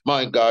Paul,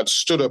 my God,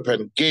 stood up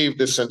and gave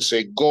this and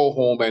said, go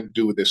home and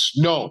do this.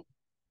 No.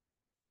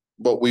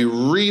 But we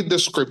read the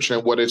scripture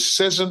and what it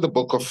says in the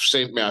book of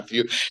St.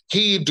 Matthew,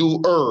 he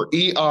do err,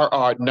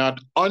 E-R-R, not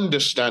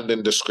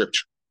understanding the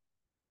scripture.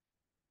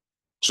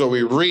 So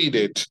we read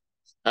it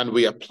and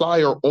we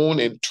apply our own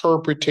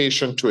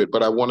interpretation to it.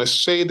 But I want to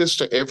say this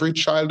to every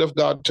child of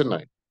God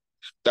tonight,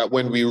 that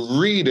when we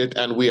read it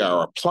and we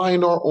are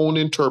applying our own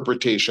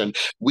interpretation,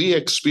 we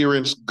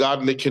experience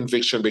godly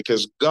conviction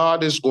because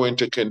God is going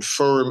to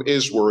confirm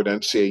his word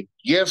and say,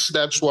 yes,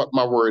 that's what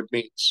my word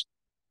means.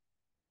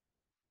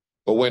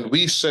 But when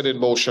we set in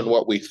motion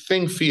what we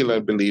think, feel,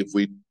 and believe,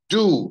 we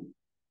do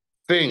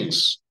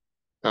things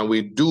and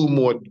we do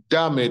more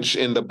damage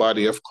in the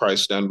body of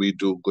Christ than we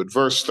do good.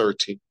 Verse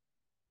 13.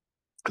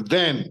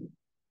 Then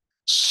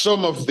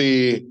some of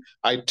the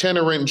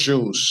itinerant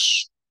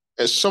Jews,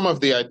 as some of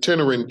the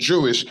itinerant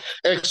Jewish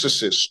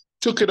exorcists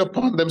took it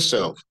upon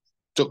themselves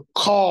to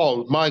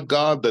call, my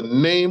God, the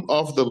name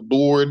of the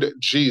Lord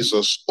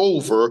Jesus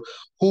over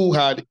who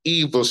had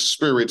evil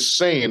spirits,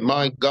 saying,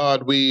 my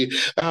God, we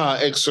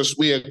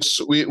exercise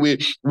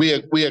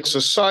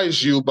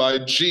you by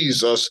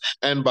Jesus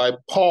and by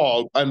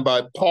Paul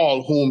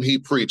whom he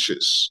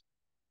preaches.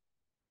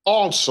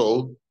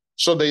 Also,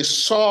 so they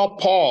saw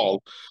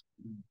Paul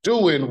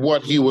doing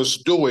what he was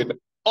doing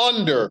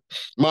under,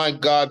 my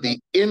God, the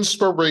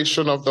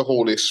inspiration of the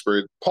Holy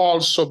Spirit.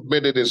 Paul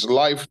submitted his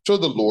life to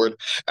the Lord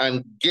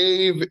and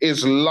gave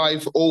his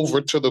life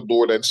over to the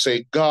Lord and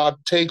say, God,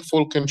 take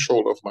full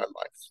control of my life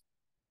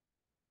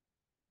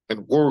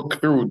and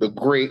work through the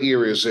gray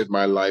areas in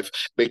my life,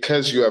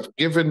 because you have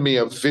given me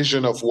a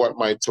vision of what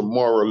my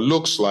tomorrow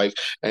looks like.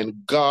 And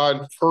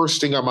God, first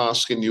thing I'm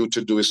asking you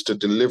to do is to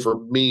deliver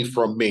me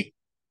from me.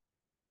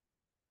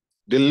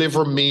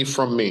 Deliver me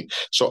from me,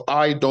 so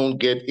I don't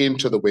get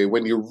into the way.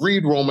 When you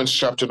read Romans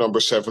chapter number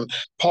 7,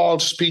 Paul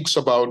speaks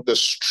about the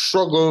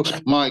struggle,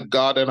 my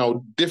God, and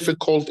how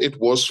difficult it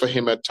was for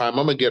him at time.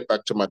 I'm going to get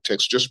back to my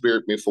text. Just bear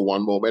with me for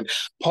one moment.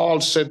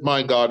 Paul said,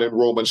 my God, in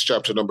Romans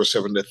chapter number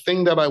 7, the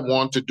thing that I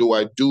want to do,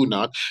 I do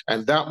not,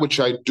 and that which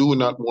I do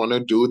not want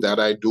to do, that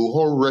I do.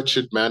 Oh,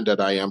 wretched man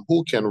that I am,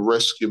 who can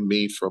rescue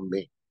me from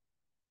me?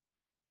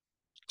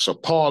 So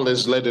Paul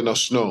is letting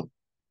us know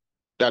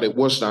that it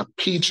was not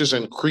peaches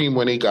and cream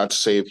when he got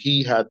saved.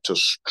 He had to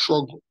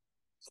struggle.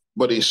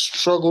 But he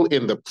struggled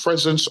in the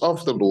presence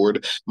of the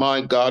Lord,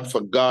 my God,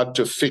 for God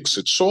to fix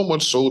it. So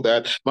much so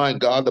that, my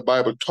God, the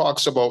Bible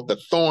talks about the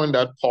thorn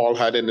that Paul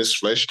had in his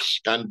flesh.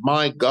 And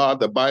my God,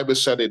 the Bible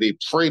said that he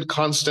prayed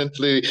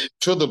constantly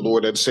to the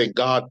Lord and said,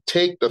 God,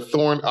 take the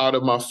thorn out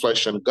of my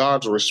flesh. And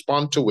God's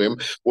response to him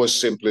was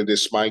simply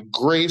this: my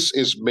grace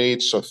is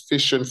made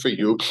sufficient for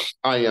you.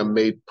 I am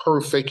made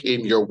perfect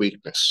in your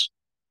weakness.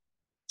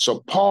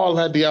 So Paul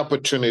had the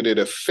opportunity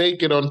to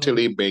fake it until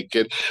he make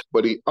it,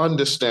 but he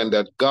understand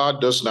that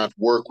God does not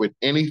work with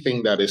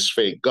anything that is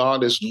fake.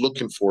 God is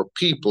looking for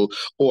people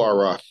who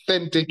are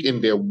authentic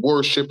in their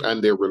worship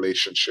and their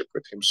relationship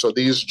with him. So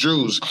these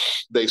Jews,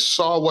 they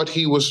saw what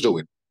he was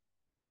doing.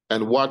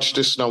 And watch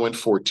this now in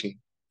 14.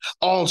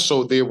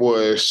 Also, there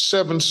were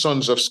 7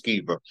 sons of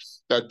Sceva,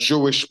 a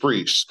Jewish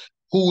priest,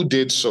 who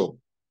did so.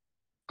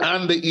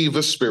 And the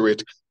evil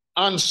spirit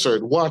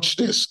answered, watch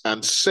this,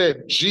 and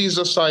said,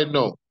 Jesus I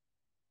know.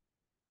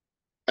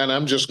 And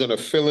I'm just going to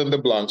fill in the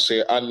blanks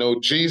here. I know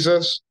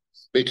Jesus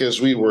because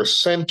we were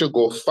sent to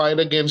go fight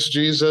against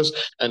Jesus,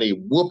 and he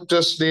whooped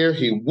us there.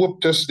 He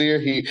whooped us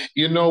there.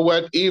 You know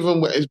what?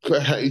 Even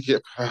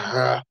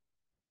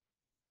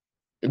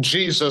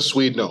Jesus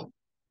we know,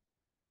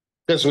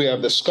 because we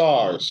have the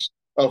scars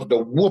of the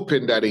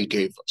whooping that he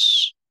gave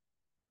us.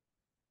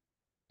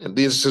 And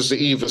this is the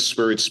evil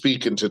spirit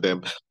speaking to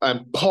them.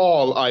 And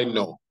Paul I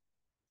know.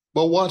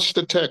 But watch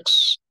the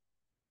text.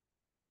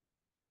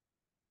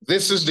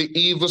 This is the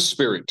evil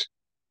spirit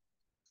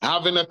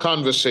having a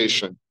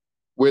conversation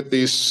with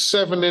these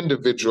 7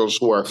 individuals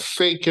who are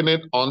faking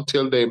it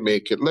until they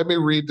make it. Let me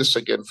read this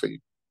again for you,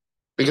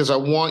 because I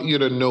want you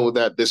to know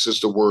that this is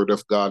the word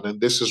of God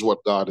and this is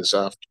what God is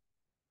after.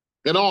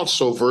 And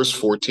also, verse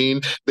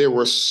 14, there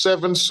were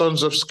 7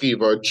 sons of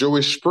Sceva,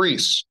 Jewish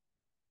priests,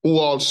 who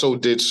also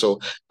did so.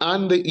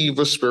 And the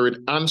evil spirit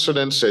answered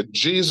and said,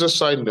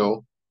 Jesus I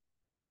know,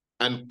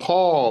 and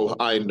Paul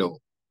I know.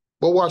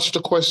 But watch the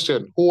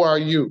question: who are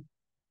you?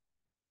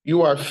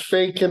 You are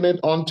faking it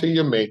until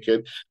you make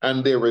it,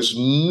 and there is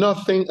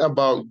nothing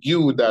about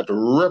you that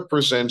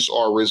represents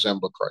or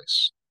resembles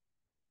Christ.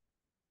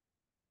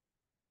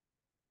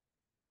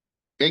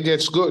 It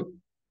gets good.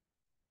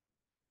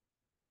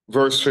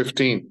 Verse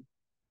 15.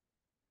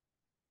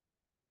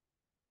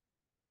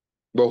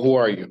 But who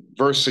are you?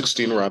 Verse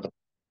 16, rather.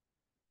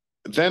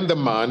 Then the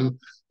man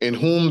in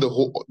whom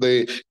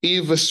the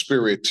evil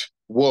spirit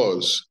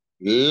was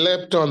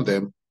leapt on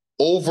them,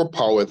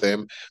 overpower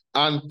them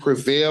and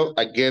prevail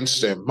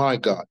against them, my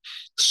God,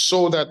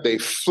 so that they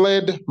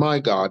fled, my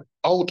God,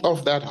 out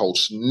of that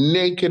house,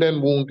 naked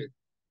and wounded.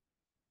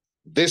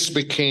 This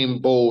became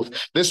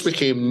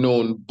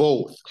known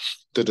both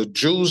to the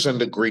Jews and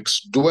the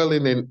Greeks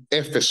dwelling in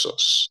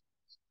Ephesus,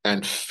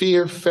 and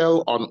fear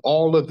fell on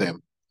all of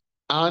them,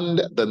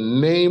 and the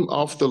name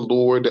of the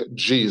Lord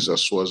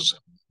Jesus was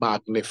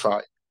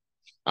magnified.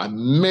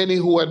 And many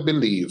who had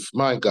believed,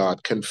 my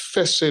God,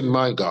 confessing,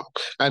 my God,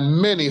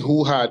 and many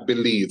who had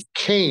believed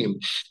came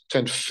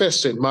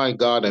confessing, my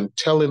God, and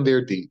telling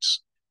their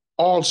deeds.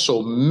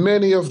 Also,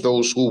 many of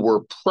those who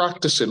were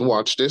practicing,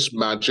 watch this,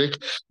 magic,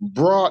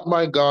 brought,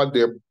 my God,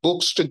 their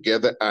books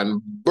together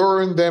and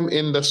burned them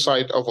in the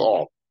sight of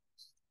all.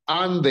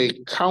 And they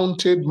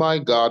counted, my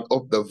God,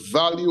 of the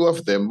value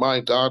of them, my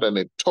God, and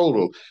a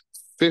total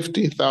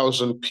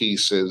 50,000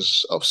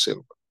 pieces of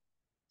silver.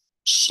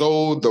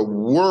 So the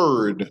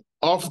word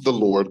of the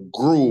Lord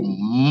grew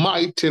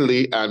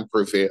mightily and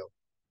prevailed.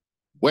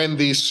 When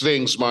these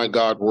things, my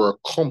God, were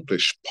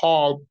accomplished,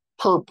 Paul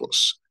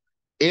purposed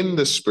in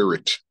the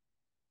Spirit,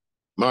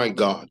 my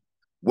God,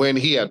 when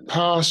he had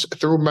passed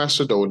through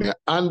Macedonia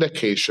and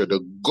Achaia, to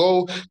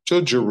go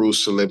to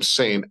Jerusalem,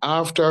 saying,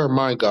 after,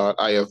 my God,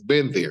 I have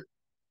been there,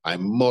 I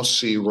must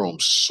see Rome.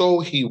 So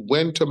he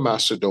went to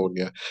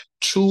Macedonia.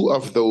 Two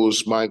of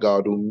those, my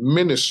God, who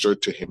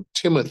ministered to him,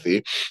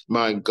 Timothy,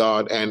 my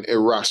God, and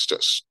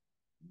Erastus.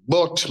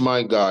 But,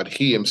 my God,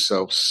 he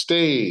himself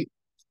stayed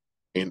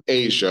in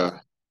Asia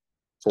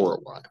for a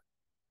while.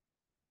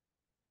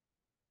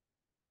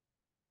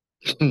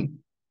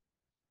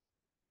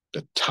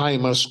 The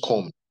time has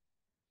come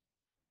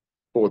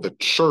for the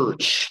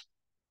church,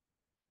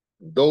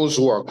 those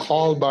who are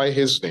called by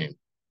his name,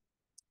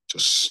 to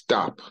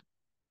stop.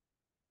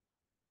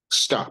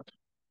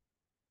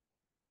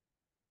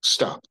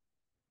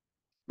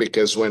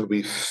 Because when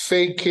we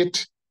fake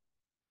it,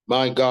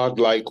 my God,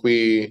 like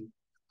we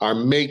are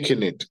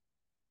making it,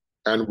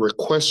 and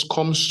request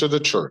comes to the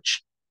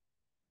church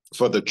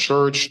for the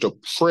church to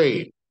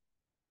pray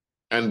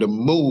and to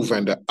move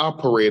and to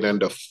operate and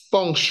to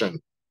function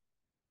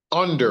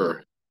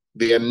under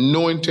the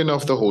anointing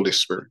of the Holy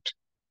Spirit,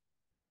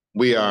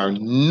 we are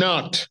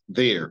not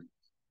there,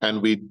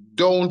 and we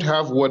don't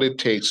have what it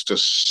takes to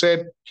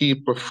set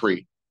people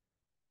free.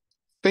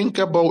 Think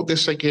about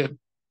this again.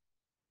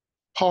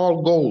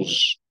 Paul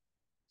goes,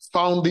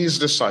 found these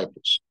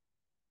disciples,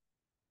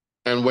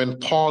 and when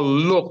Paul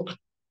looked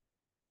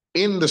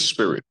in the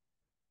Spirit,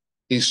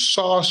 he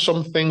saw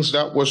some things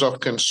that was of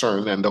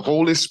concern, and the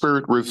Holy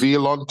Spirit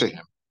revealed unto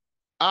him.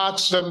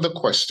 Asked them the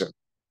question,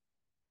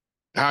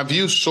 have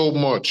you so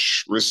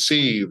much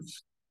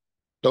received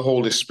the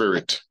Holy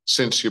Spirit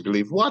since you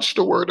believe? Watch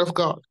the word of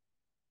God.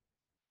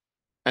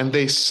 And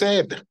they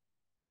said,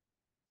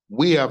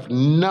 we have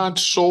not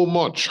so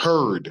much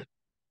heard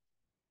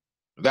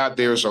that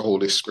there's a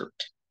Holy Spirit.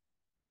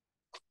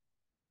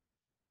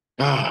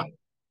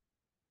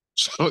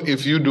 So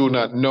if you do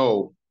not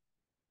know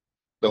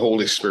the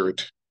Holy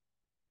Spirit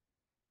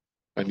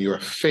and you're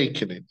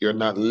faking it, you're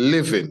not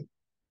living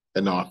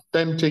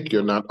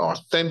you're not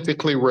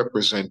authentically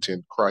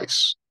representing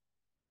Christ.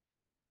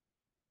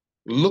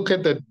 Look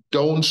at the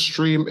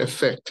downstream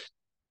effect.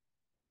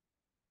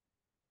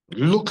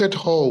 Look at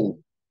how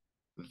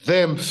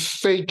them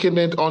faking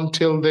it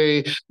until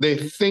they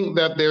think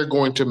that they're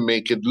going to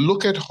make it.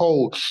 Look at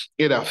how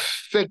it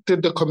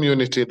affected the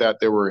community that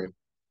they were in.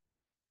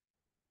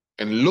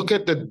 And look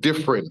at the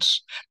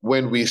difference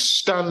when we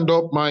stand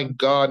up, my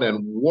God,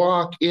 and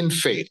walk in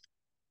faith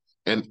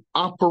and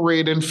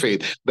operate in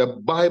faith. The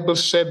Bible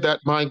said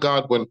that, my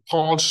God, when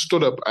Paul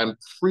stood up and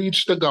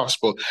preached the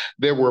gospel,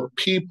 there were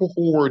people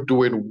who were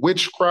doing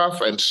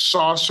witchcraft and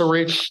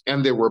sorcery,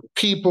 and there were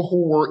people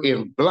who were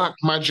in black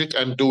magic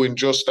and doing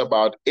just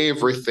about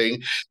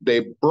everything.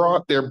 They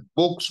brought their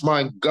books,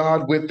 my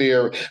God, with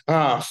their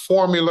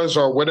formulas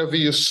or whatever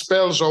you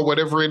spells or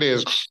whatever it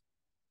is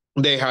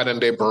they had, and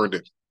they burned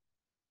it.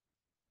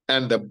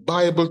 And the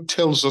Bible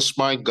tells us,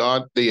 my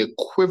God, the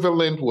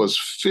equivalent was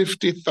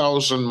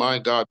 50,000, my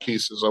God,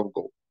 pieces of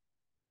gold.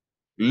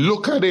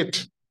 Look at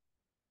it.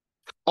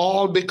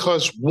 All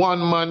because one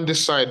man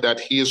decided that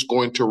he is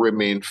going to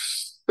remain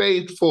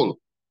faithful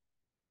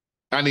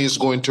and he's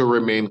going to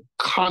remain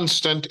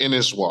constant in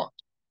his walk.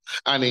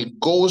 And he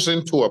goes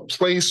into a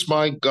place,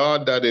 my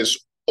God, that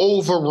is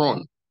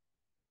overrun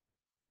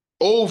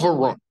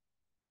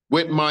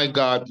with, my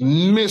God,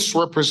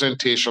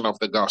 misrepresentation of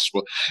the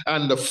gospel.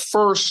 And the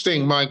first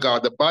thing, my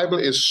God, the Bible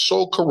is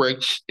so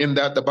correct in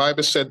that the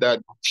Bible said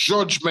that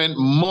judgment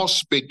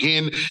must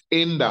begin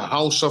in the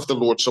house of the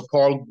Lord. So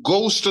Paul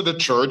goes to the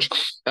church,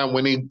 and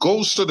when he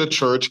goes to the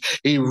church,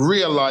 he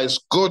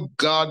realized, good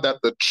God, that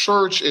the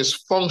church is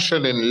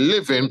functioning,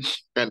 living,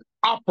 and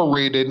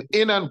operating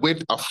in and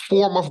with a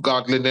form of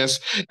godliness.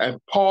 And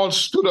Paul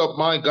stood up,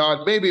 my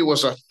God, maybe it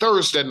was a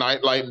Thursday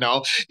night like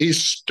now, he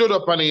stood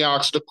up and he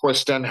asked the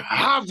question,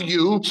 have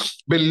you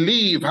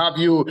believed, have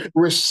you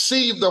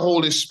received the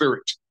Holy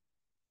Spirit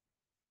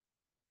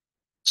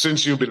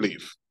since you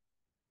believe?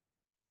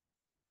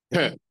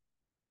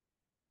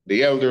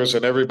 the elders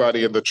and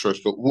everybody in the church.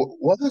 But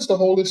what is the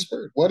Holy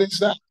Spirit? What is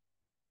that?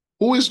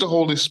 Who is the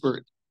Holy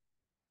Spirit?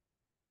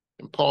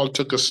 And Paul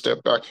took a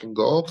step back and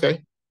go,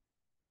 okay,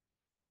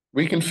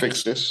 we can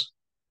fix this.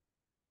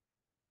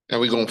 And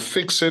we're going to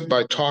fix it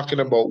by talking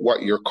about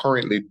what you're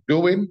currently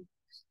doing.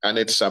 And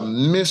it's a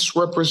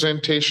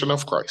misrepresentation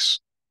of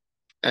Christ.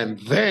 And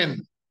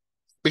then,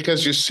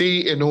 because you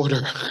see, in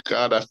order,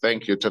 God, I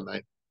thank you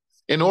tonight,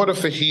 in order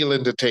for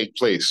healing to take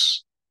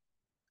place,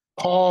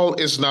 Paul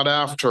is not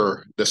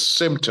after the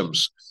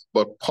symptoms,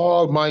 but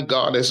Paul, my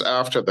God, is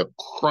after the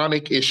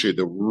chronic issue,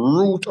 the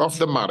root of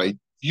the matter.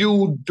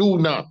 You do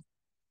not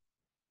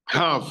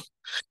have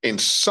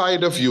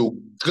inside of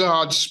you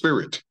God's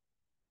Spirit.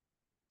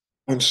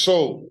 And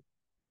so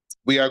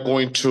we are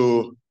going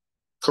to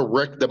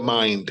correct the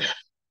mind.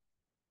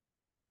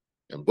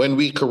 And when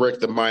we correct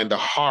the mind, the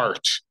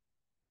heart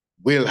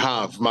will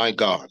have, my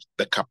God,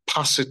 the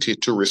capacity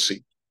to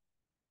receive.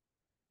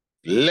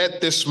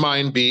 Let this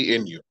mind be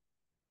in you,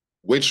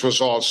 which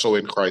was also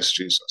in Christ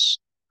Jesus.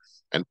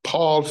 And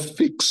Paul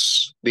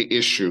fixed the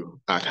issue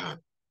at hand.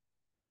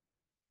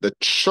 The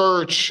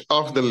church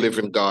of the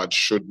living God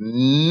should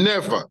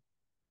never,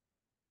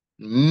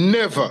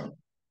 never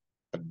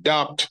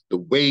adopt the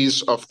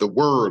ways of the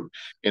world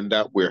in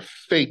that we're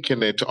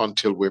faking it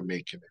until we're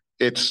making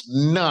it. It's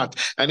not.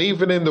 And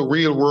even in the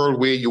real world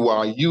where you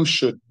are, you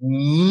should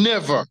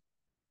never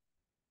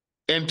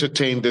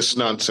entertain this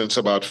nonsense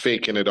about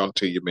faking it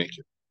until you make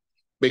it.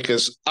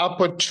 Because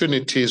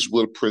opportunities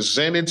will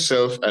present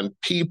itself and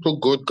people,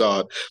 good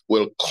God,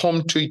 will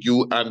come to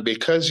you. And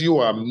because you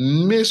are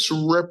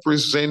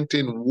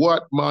misrepresenting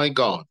what, my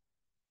God,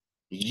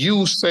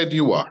 you said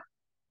you are,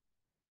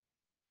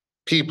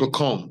 people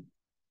come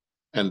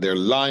and their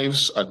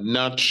lives are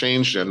not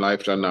changed, their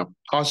lives are not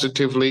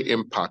positively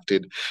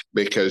impacted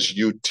because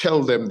you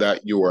tell them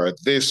that you are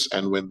this,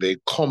 and when they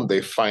come,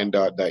 they find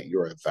out that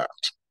you're that.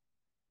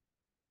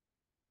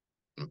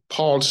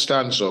 Paul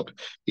stands up,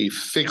 he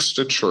fixed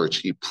the church,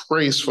 he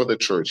prays for the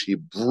church, he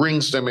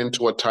brings them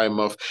into a time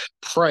of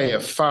prayer,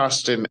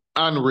 fasting,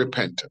 and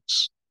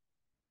repentance.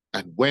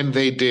 And when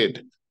they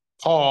did,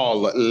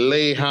 Paul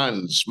lay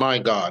hands, my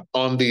God,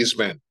 on these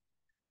men,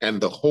 and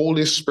the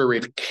Holy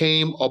Spirit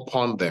came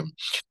upon them.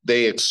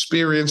 They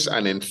experienced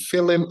an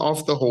infilling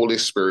of the Holy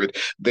Spirit.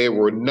 They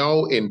were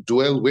now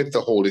indwelled with the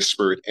Holy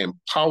Spirit,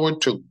 empowered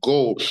to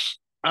go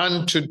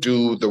and to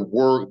do the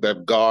work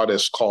that God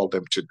has called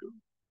them to do.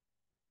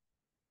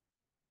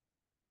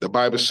 The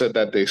Bible said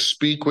that they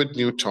speak with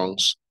new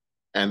tongues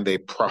and they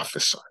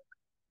prophesy.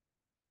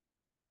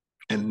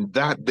 And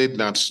that did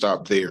not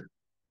stop there.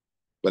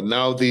 But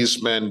now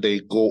these men,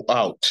 they go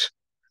out.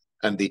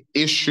 And the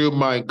issue,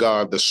 my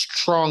God, the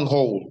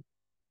stronghold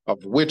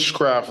of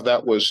witchcraft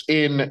that was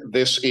in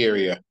this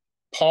area,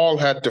 Paul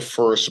had to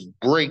first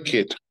break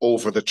it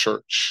over the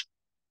church.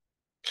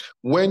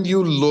 When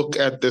you look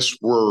at this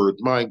word,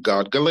 my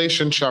God,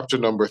 Galatians chapter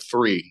number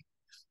 3,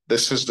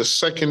 this is the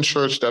second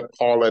church that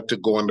Paul had to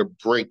go and to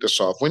break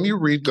this off. When you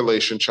read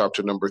Galatians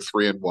chapter number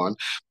 3 and 1,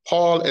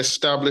 Paul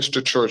established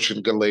a church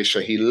in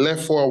Galatia. He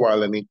left for a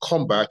while and he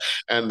come back,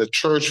 and the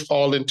church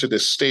fall into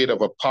this state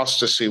of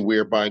apostasy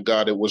whereby,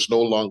 God, it was no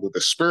longer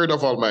the Spirit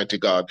of Almighty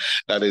God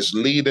that is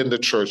leading the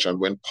church. And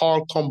when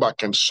Paul come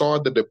back and saw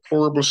the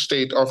deplorable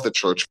state of the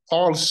church,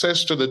 Paul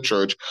says to the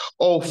church,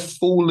 "Oh,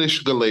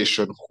 foolish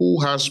Galatian,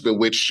 who has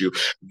bewitched you?"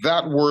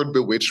 That word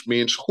bewitched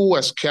means who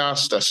has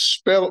cast a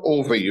spell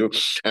over you.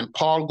 And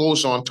Paul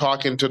goes on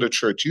talking to the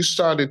church. You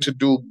started to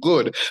do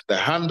good. The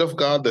hand of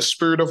God, the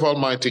Spirit of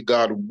Almighty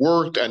God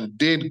worked and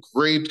did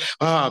great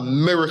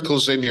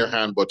miracles in your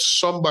hand. But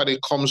somebody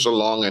comes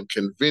along and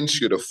convinces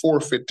you to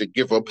forfeit, to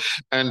give up,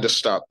 and to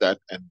stop that.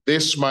 And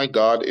this, my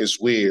God, is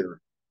where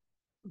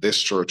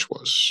this church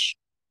was.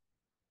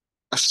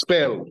 A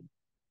spell.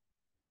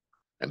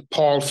 And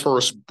Paul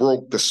first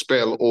broke the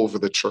spell over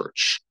the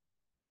church.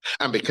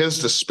 And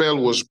because the spell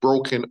was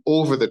broken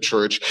over the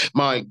church,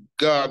 my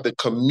God, the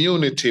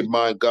community,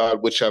 my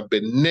God, which have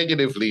been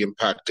negatively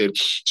impacted.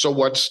 So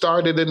what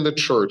started in the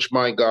church,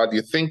 my God,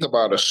 you think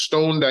about a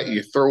stone that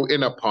you throw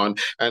in a pond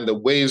and the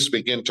waves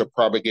begin to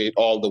propagate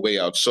all the way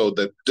out. So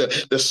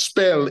the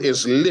spell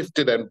is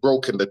lifted and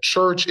broken. The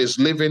church is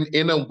living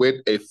in with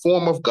a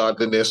form of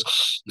godliness,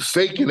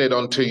 faking it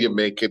until you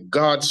make it.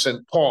 God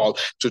sent Paul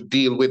to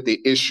deal with the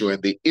issue,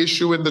 and the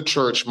issue in the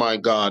church, my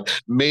God,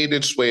 made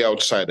its way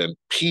outside, and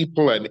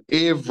people and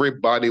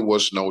everybody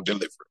was now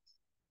delivered.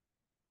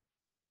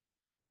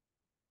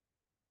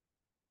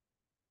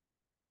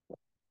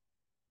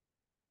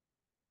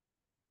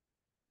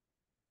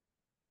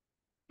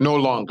 No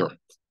longer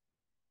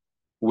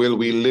will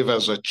we live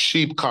as a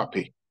cheap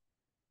copy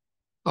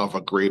of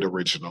a great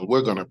original.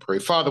 We're going to pray.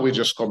 Father, we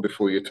just come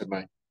before you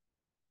tonight.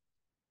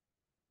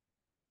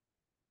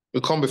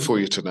 We come before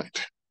you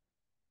tonight.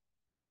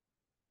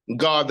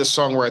 God, the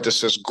songwriter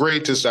says,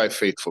 "Great is thy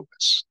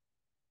faithfulness.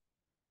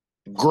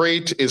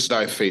 Great is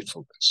thy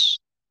faithfulness.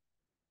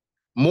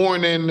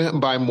 Morning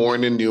by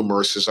morning, new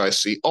mercies I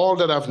see. All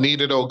that I've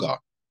needed, O God,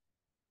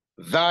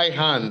 thy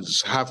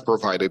hands have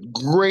provided.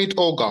 Great,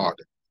 O God,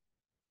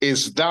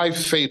 is thy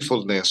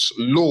faithfulness,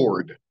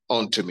 Lord,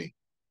 unto me.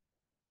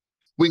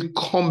 We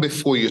come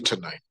before you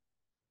tonight.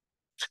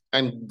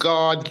 And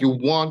God, you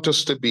want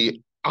us to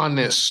be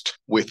honest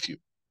with you.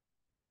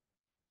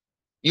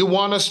 You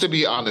want us to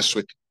be honest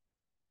with you.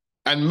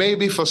 And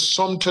maybe for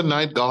some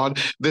tonight, God,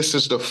 this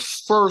is the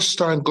first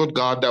time, good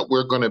God, that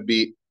we're going to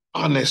be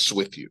honest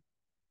with you.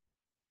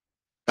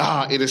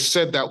 It is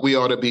said that we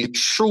ought to be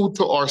true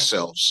to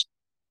ourselves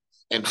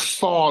and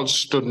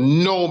false to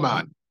no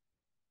man.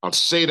 I'll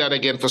say that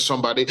again for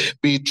somebody.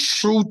 Be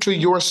true to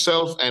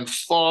yourself and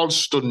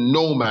false to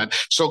no man.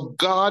 So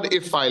God,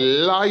 if I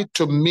lie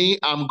to me,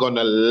 I'm going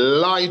to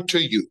lie to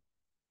you.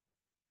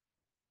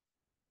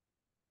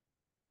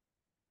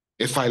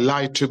 If I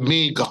lie to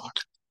me, God,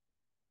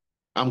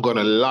 I'm going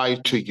to lie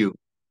to you.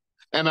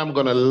 And I'm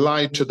going to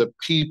lie to the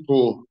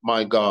people,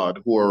 my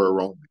God, who are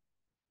around me.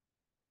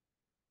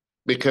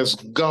 Because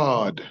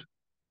God,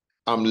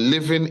 I'm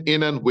living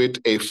in and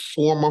with a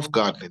form of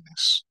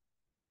godliness.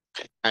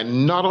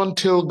 And not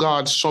until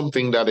God,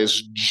 something that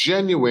is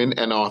genuine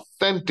and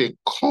authentic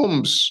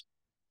comes,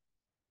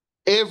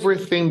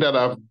 everything that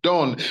I've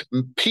done,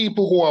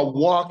 people who are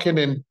walking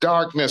in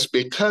darkness,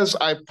 because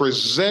I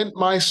present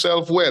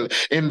myself well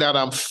in that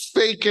I'm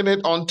faking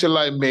it until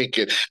I make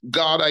it.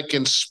 God, I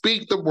can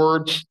speak the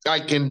word. I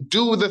can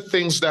do the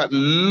things that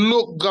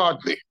look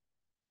godly.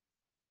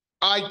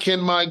 I can,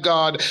 my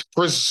God,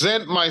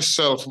 present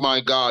myself,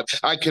 my God.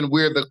 I can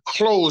wear the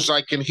clothes.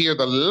 I can hear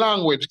the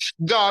language.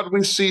 God,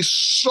 we see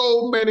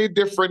so many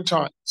different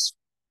times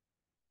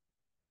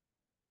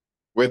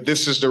where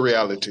this is the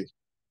reality.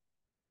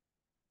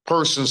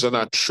 Persons are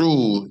not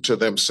true to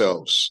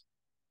themselves,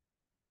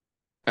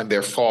 and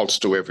they're false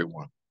to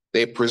everyone.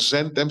 They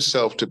present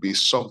themselves to be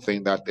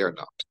something that they're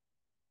not.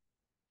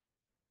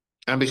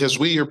 And because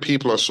we, your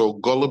people, are so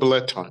gullible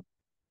at times,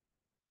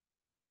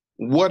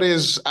 what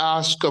is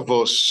asked of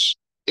us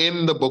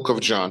in the book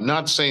of John,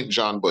 not St.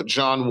 John, but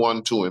John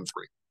 1, 2, and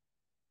 3.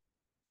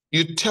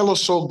 You tell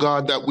us, oh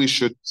God, that we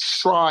should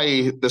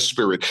try the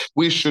Spirit.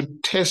 We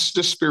should test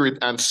the Spirit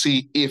and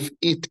see if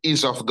it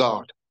is of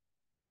God.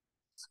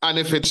 And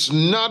if it's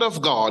not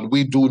of God,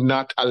 we do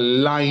not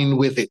align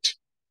with it.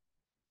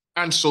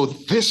 And so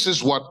this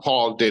is what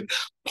Paul did.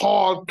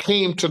 Paul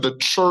came to the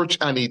church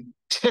and he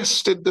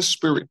tested the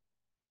Spirit.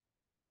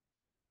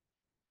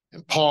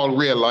 And Paul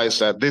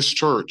realized that this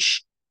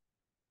church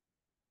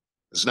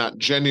is not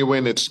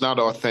genuine, it's not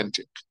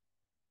authentic,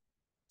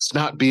 it's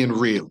not being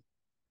real.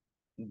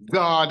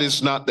 God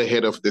is not the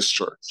head of this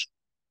church.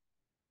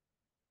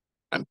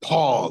 And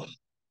Paul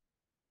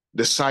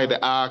decided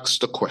to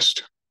ask the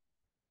question,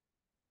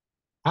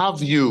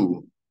 have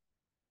you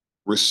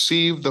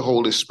received the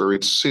Holy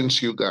Spirit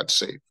since you got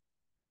saved?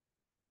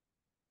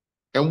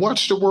 And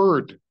watch the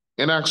word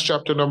in Acts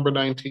chapter number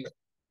 19.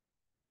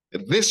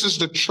 This is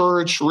the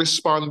church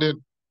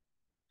responding.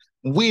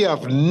 We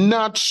have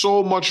not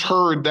so much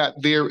heard that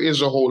there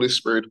is a Holy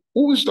Spirit.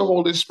 Who is the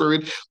Holy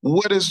Spirit?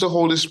 What is the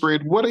Holy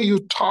Spirit? What are you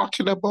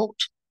talking about?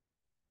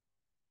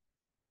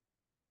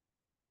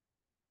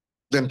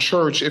 Then,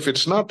 church, if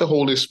it's not the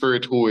Holy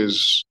Spirit who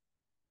is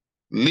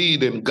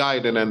leading,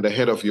 guiding, and the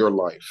head of your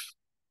life,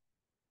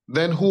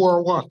 then who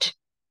or what?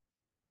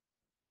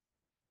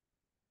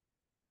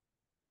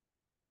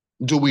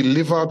 Do we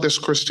live out this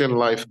Christian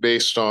life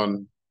based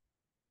on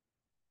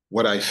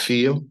what I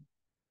feel?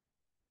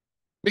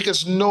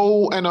 Because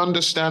know and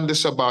understand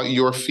this about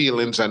your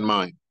feelings and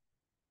mine.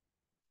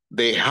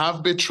 They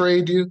have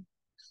betrayed you,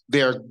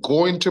 they are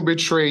going to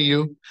betray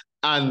you,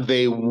 and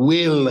they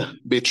will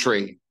betray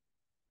you.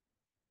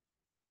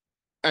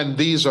 And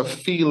these are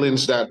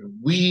feelings that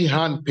we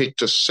handpick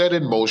to set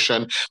in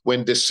motion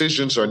when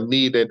decisions are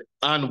needed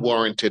and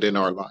warranted in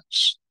our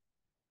lives.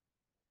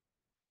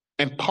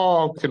 And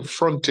Paul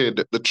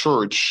confronted the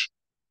church,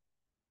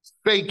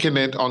 faking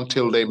it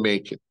until they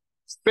make it,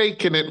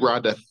 faking it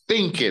rather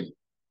thinking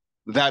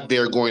that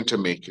they're going to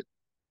make it,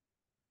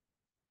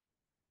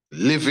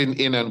 living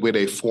in and with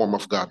a form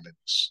of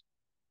godliness.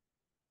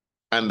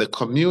 And the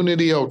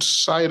community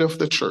outside of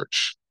the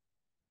church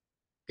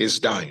is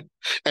dying.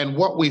 And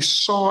what we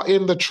saw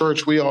in the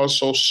church, we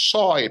also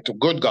saw it,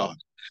 good God,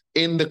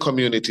 in the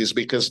communities,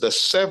 because the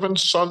 7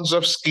 sons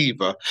of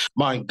Sceva,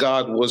 my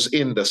God, was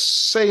in the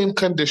same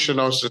condition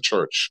as the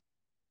church.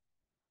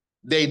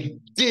 They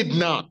did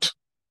not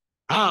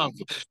have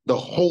the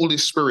Holy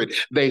Spirit.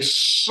 They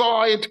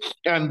saw it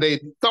and they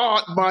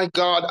thought, my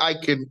God, I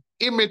can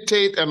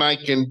imitate and I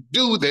can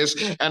do this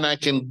and I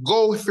can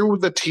go through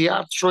the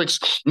theatrics,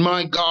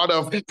 my God,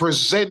 of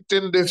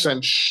presenting this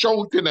and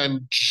shouting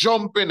and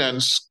jumping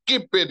and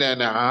skipping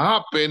and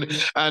hopping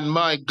and,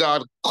 my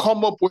God,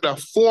 come up with a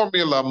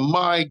formula,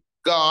 my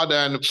God,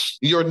 and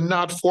you're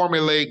not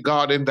formulate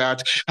God in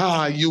that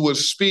you will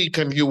speak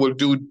and you will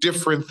do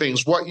different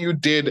things. What you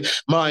did,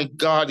 my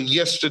God,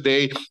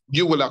 yesterday,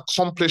 you will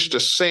accomplish the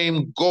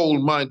same goal,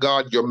 my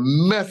God. Your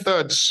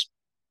methods,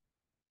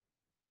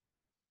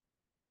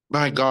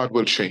 my God,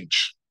 will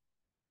change.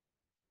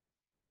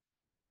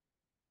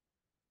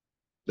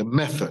 The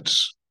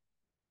methods.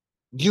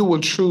 You will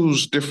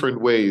choose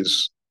different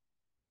ways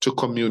to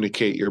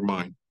communicate your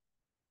mind.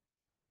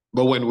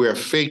 But when we're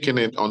faking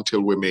it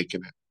until we're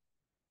making it,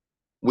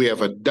 we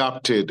have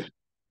adopted,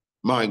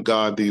 my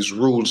God, these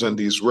rules and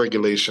these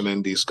regulations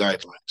and these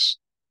guidelines.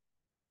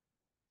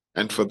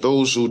 And for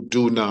those who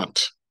do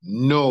not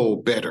know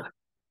better,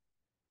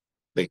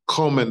 they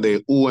come and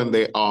they ooh and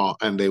they ah,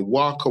 and they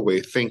walk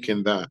away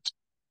thinking that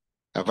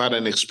I've had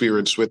an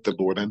experience with the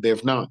Lord, and they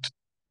have not.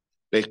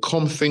 They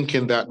come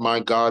thinking that, my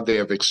God, they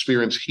have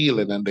experienced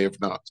healing, and they have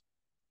not.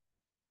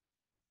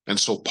 And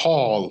so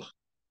Paul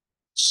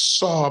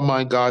saw,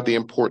 my God, the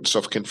importance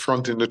of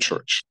confronting the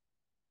church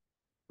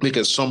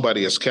because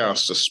somebody has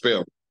cast a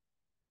spell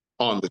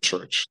on the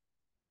church.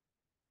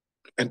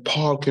 And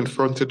Paul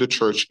confronted the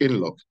church in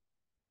love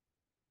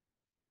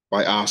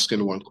by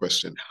asking one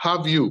question: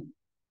 have you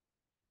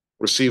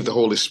received the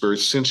Holy Spirit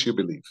since you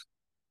believe?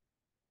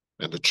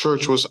 And the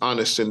church was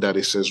honest in that.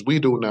 He says, we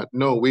do not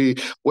know.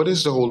 What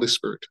is the Holy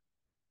Spirit?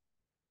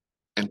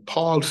 And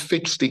Paul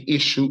fixed the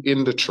issue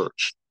in the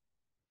church.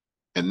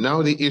 And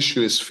now the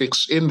issue is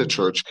fixed in the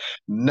church.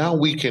 Now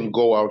we can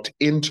go out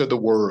into the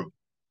world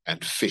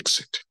and fix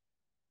it.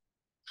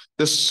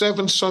 The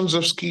 7 sons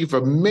of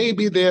Sceva,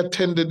 maybe they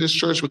attended this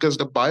church because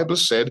the Bible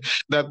said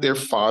that their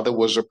father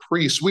was a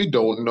priest. We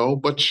don't know,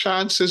 but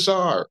chances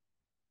are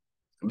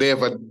they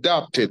have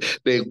adopted.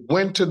 They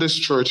went to this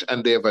church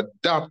and they have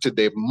adopted.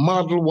 They've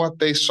modeled what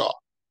they saw.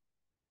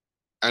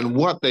 And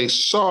what they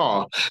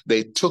saw,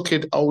 they took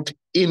it out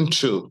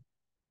into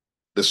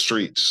the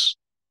streets,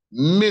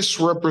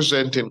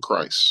 misrepresenting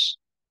Christ,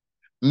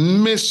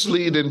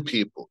 misleading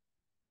people.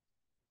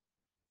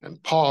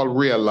 And Paul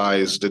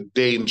realized the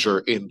danger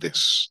in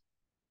this.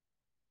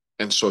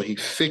 And so he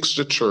fixed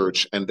the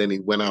church, and then he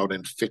went out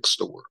and fixed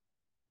the world.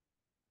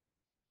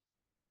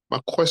 My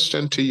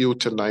question to you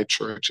tonight,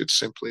 church, it's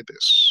simply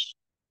this: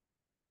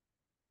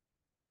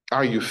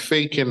 are you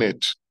faking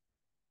it,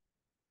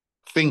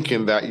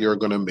 thinking that you're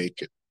going to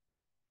make it?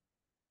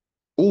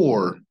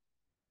 Or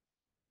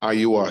are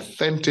you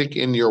authentic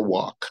in your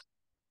walk?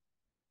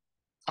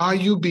 Are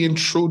you being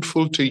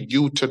truthful to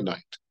you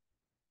tonight?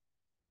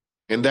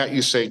 In that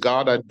you say,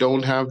 God, I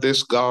don't have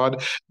this.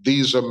 God,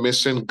 these are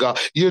missing. God,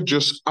 you're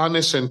just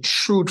honest and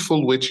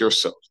truthful with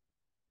yourself.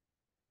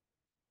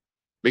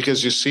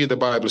 Because you see, the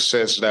Bible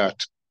says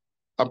that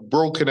a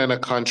broken and a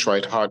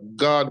contrite heart,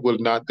 God will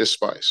not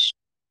despise.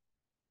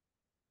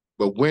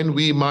 But when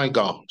we, my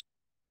God,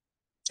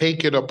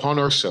 take it upon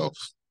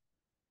ourselves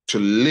to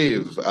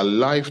live a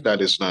life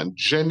that is not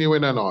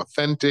genuine and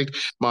authentic,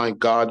 my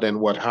God, then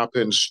what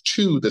happens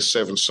to the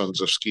 7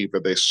 sons of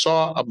Sceva? They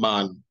saw a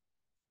man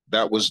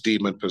that was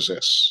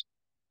demon-possessed.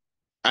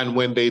 And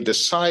when they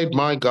decide,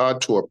 my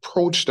God, to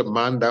approach the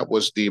man that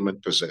was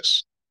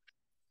demon-possessed,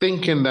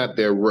 thinking that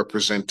they're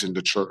representing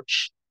the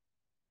church,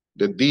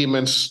 the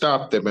demons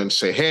stop them and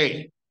say,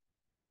 hey,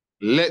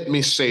 let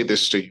me say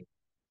this to you.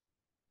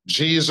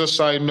 Jesus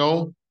I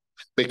know,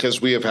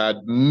 because we have had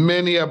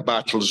many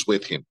battles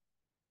with him.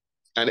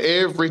 And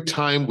every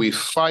time we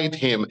fight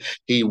him,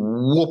 he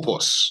whoop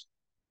us.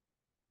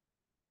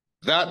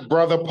 That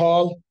brother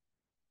Paul,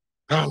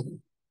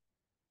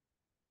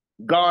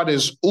 God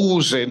is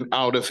oozing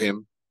out of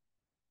him.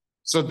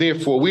 So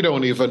therefore, we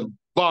don't even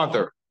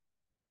bother.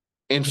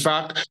 In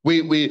fact,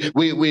 we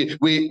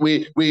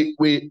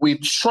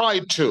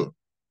tried to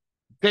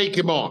take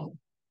him on.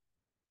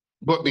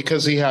 But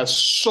because he has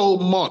so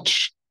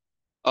much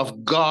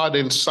of God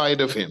inside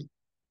of him,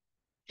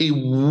 he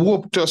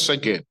whooped us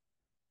again.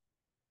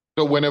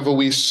 So whenever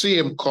we see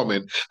him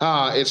coming,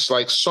 it's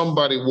like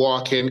somebody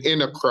walking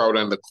in a crowd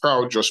and the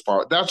crowd just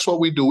part. That's what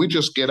we do. We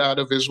just get out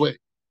of his way.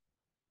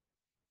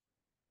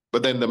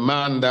 But then the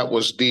man that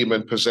was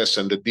demon-possessed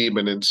and the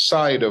demon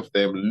inside of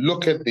them,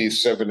 look at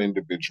these 7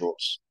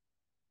 individuals.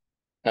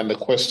 And the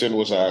question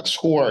was asked,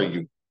 who are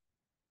you?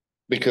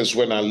 Because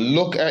when I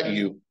look at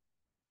you,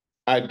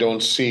 I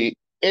don't see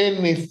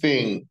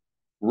anything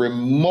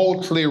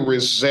remotely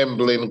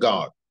resembling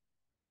God.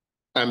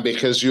 And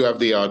because you have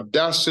the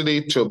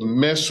audacity to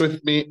mess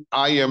with me,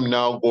 I am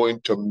now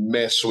going to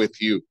mess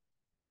with you.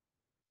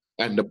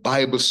 And the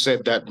Bible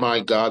said that, my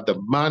God,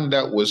 the man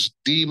that was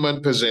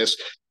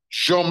demon-possessed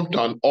jumped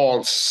on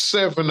all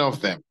 7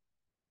 of them,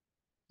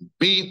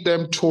 beat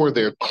them, tore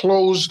their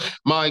clothes,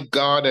 my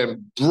God,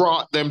 and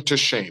brought them to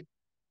shame.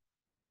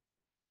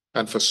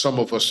 And for some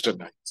of us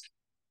tonight,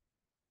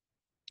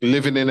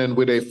 living in and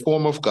with a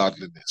form of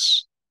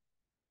godliness,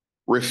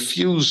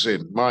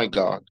 refusing, my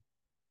God,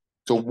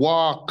 to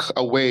walk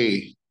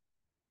away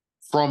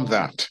from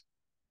that,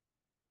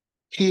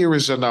 here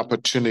is an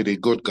opportunity,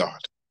 good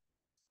God,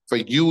 for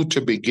you to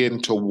begin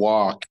to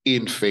walk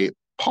in faith.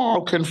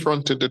 Paul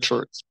confronted the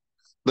church.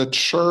 The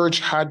church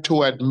had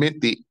to admit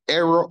the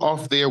error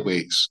of their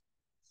ways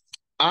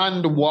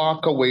and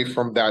walk away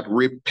from that,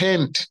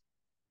 repent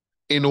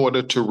in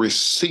order to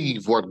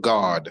receive what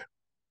God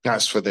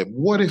has for them.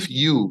 What if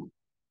you,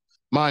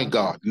 my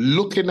God,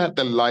 looking at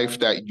the life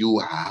that you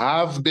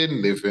have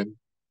been living,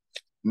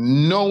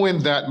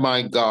 knowing that,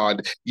 my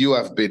God, you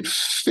have been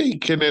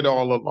faking it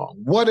all along?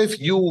 What if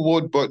you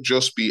would but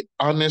just be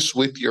honest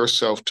with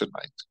yourself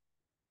tonight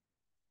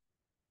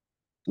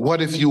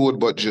What if you would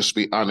but just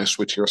be honest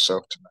with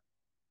yourself tonight?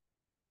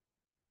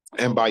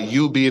 And by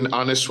you being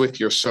honest with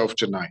yourself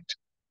tonight,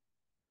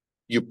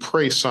 you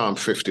pray Psalm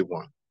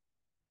 51.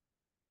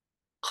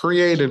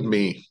 Create in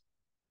me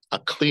a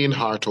clean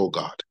heart, O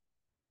God,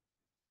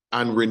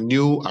 and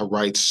renew a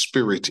right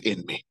spirit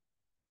in me.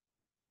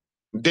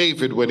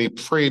 David, when he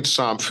prayed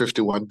Psalm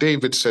 51,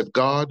 David said,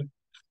 God,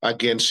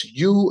 against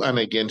you and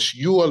against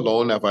you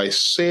alone have I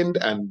sinned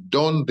and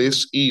done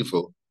this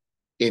evil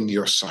in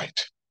your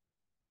sight.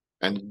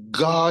 And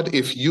God,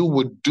 if you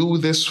would do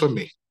this for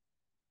me,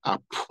 I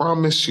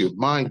promise you,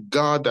 my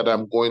God, that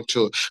I'm going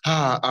to,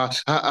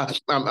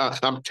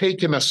 I'm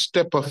taking a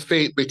step of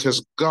faith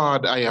because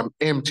God, I am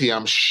empty.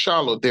 I'm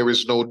shallow. There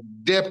is no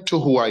depth to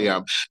who I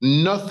am.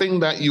 Nothing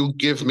that you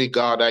give me,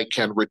 God, I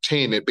can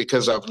retain it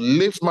because I've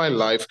lived my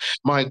life,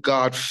 my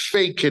God,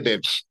 faking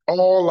it.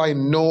 All I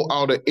know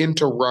how to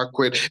interact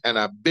with, and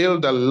I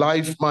build a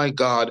life, my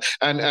God,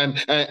 and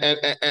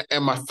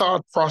my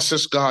thought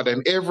process, God,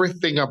 and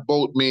everything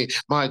about me,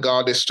 my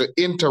God, is to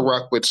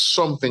interact with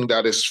something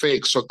that is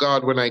fake. So,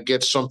 God, when I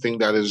get something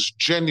that is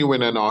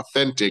genuine and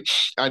authentic,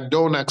 I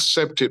don't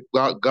accept it.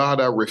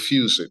 God, I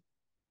refuse it.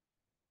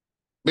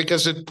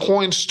 Because it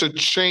points to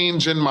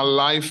change in my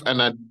life,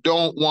 and I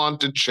don't want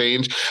to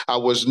change. I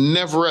was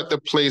never at the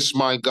place,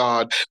 my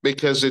God,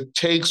 because it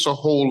takes a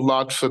whole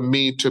lot for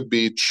me to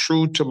be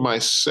true to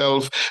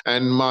myself.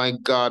 And my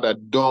God, I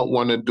don't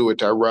want to do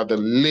it. I'd rather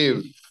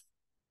live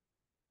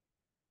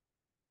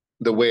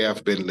the way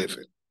I've been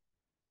living.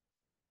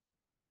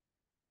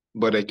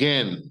 But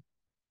again,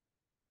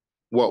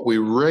 what we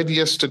read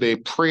yesterday,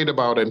 prayed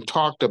about, and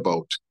talked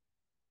about,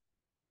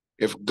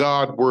 if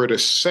God were to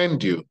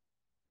send you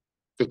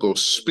to go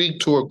speak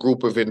to a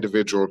group of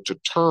individuals to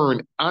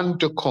turn and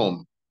to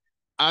come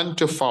and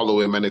to follow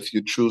him, and if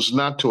you choose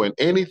not to, and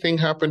anything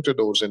happened to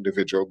those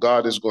individuals,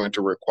 God is going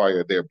to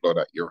require their blood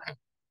at your hand.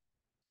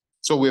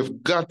 So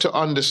we've got to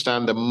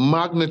understand the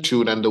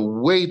magnitude and the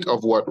weight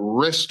of what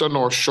rests on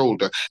our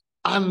shoulder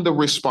and the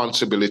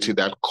responsibility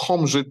that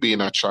comes with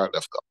being a child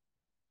of God.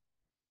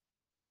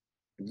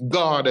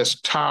 God has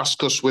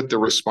tasked us with the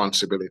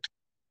responsibility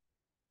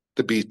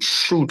to be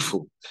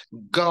truthful.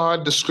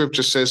 God, the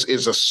scripture says,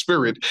 is a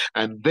spirit,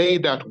 and they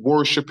that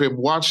worship him,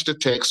 watch the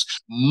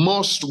text,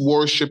 must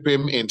worship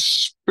him in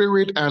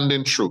spirit and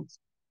in truth.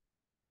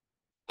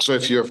 So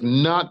if you have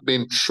not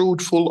been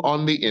truthful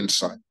on the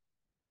inside,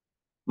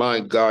 my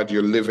God,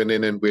 you're living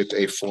in and with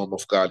a form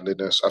of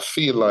godliness. I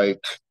feel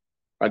like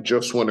I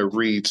just want to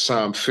read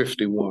Psalm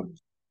 51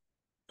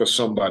 for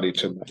somebody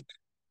tonight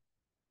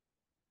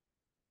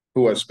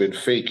who has been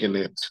faking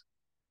it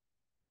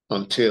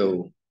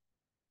until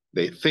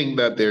they think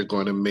that they're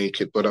going to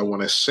make it. But I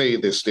want to say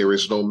this, there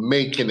is no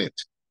making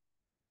it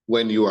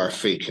when you are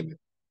faking it,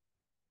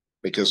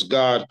 because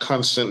God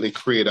constantly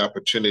create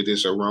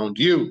opportunities around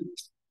you.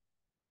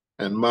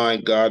 And my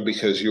God,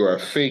 because you are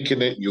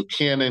faking it, you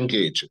can't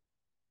engage it.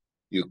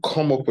 You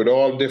come up with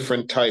all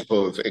different type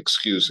of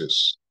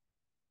excuses.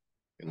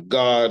 And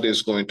God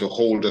is going to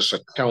hold us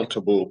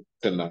accountable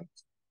tonight.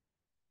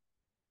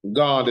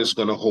 God is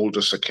going to hold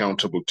us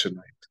accountable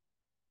tonight.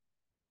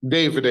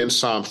 David in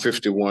Psalm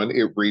 51,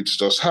 it reads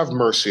thus, have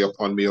mercy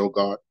upon me, O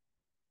God,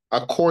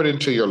 according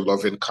to your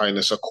loving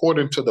kindness,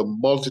 according to the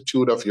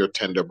multitude of your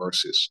tender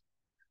mercies.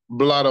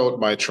 Blot out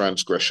my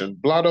transgression.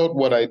 Blot out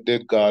what I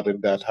did, God,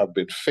 and that have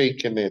been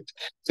faking it,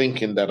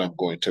 thinking that I'm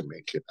going to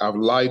make it. I've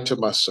lied to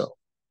myself.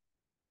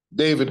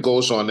 David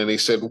goes on and he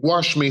said,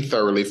 wash me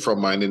thoroughly from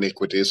mine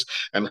iniquities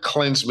and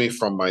cleanse me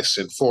from my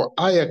sin. For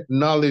I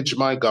acknowledge,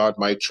 my God,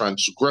 my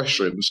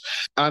transgressions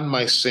and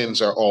my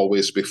sins are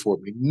always before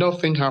me.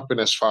 Nothing happened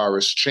as far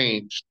as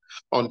change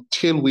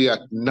until we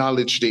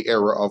acknowledge the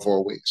error of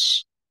our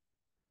ways.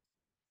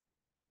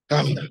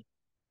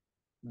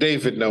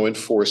 David now in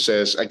 4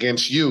 says,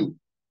 against you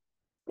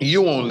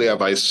only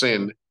have I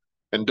sinned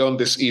and done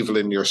this evil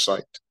in your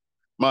sight.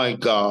 My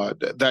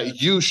God,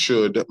 that you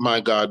should,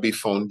 my God, be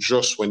found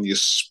just when you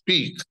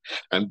speak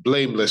and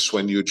blameless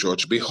when you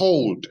judge.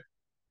 Behold,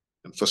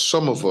 and for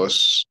some of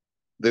us,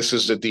 this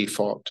is the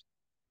default.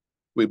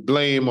 We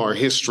blame our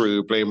history,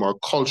 we blame our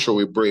culture,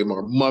 we blame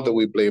our mother,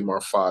 we blame our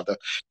father.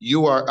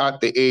 You are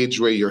at the age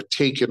where you're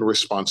taking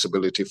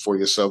responsibility for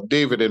yourself.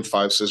 David in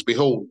 5 says,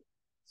 behold,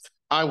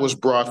 I was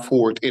brought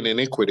forth in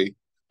iniquity,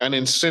 and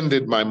in sin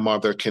did my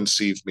mother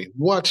conceive me.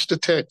 Watch the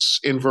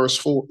text in verse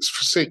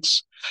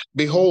 6.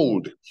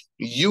 Behold,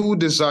 you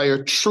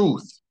desire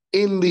truth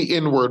in the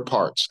inward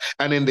parts,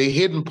 and in the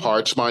hidden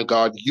parts, my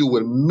God, you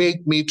will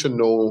make me to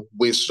know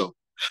wisdom.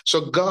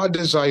 So God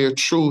desires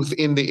truth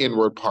in the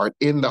inward part,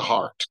 in the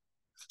heart.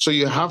 So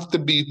you have to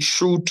be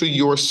true to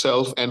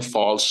yourself and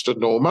false to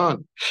no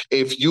man.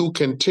 If you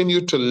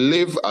continue to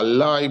live a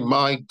lie,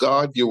 my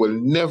God, you will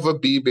never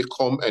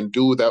become and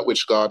do that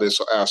which God is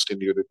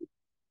asking you to do.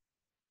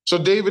 So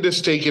David is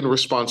taking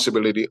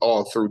responsibility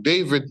all through.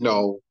 David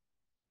now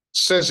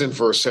says in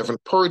verse 7,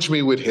 purge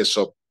me with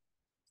hyssop,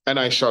 and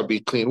I shall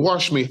be clean.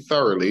 Wash me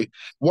thoroughly,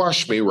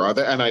 wash me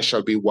rather, and I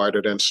shall be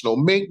whiter than snow.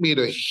 Make me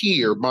to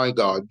hear, my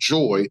God,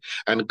 joy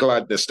and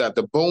gladness, that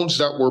the bones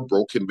that were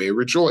broken may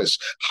rejoice.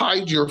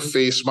 Hide your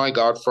face, my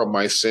God, from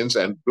my sins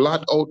and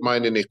blot out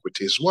mine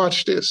iniquities.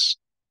 Watch this.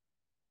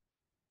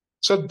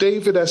 So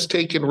David has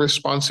taken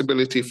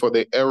responsibility for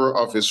the error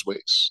of his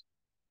ways.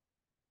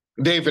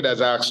 David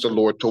has asked the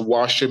Lord to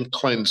wash him,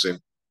 cleanse him.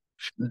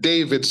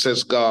 David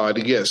says,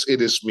 God, yes,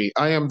 it is me.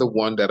 I am the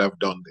one that have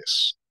done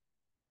this.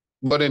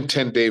 But in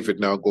 10, David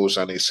now goes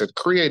on, he said,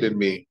 create in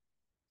me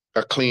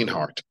a clean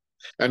heart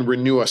and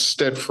renew a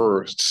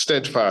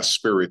steadfast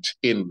spirit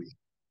in me.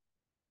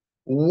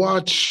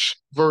 Watch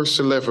verse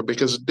 11,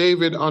 because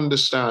David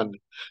understands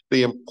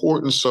the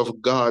importance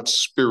of God's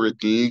spirit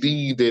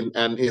leading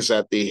and is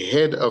at the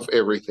head of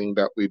everything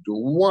that we do.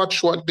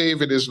 Watch what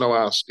David is now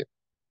asking.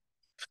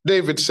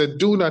 David said,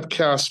 do not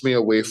cast me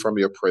away from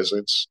your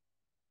presence.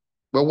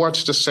 But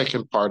watch the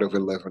second part of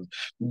 11.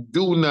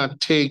 Do not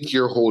take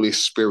your Holy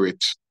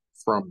Spirit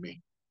from me.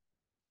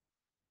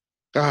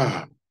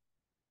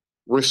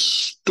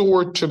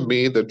 Restore to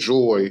me the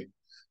joy,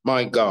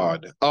 my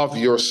God, of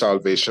your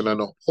salvation, and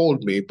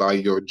uphold me by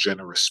your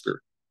generous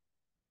spirit.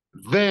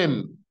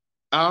 Then,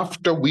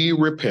 after we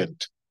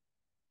repent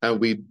and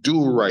we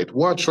do right,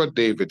 watch what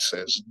David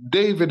says.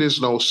 David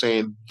is now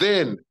saying,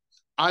 then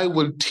I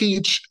will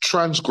teach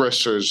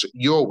transgressors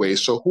your way.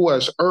 So who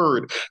has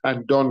erred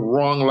and done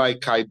wrong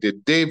like I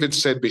did? David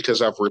said,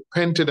 because I've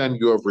repented and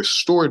you have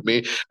restored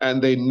me,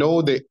 and they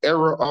know the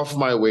error of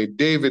my way.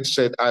 David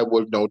said, I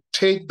will now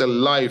take the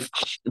life,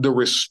 the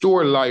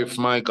restore life,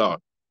 my God,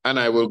 and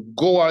I will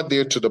go out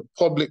there to the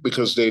public,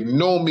 because they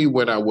know me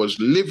when I was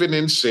living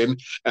in sin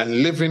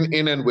and living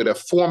in and with a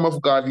form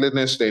of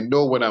godliness. They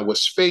know when I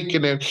was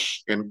faking it.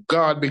 And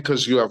God,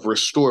 because you have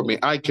restored me,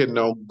 I can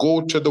now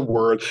go to the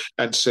world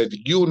and said,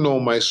 you know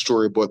my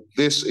story, but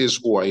this is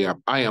who I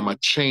am. I am a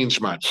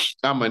changed man.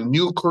 I'm a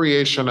new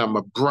creation. I'm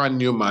a brand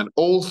new man.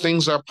 Old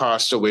things are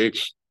passed away.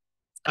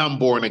 I'm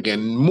born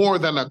again, more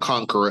than a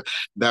conqueror.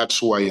 That's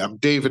who I am.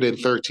 David in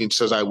 13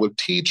 says, I will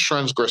teach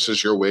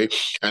transgressors your way,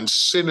 and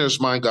sinners,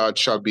 my God,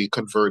 shall be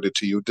converted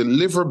to you.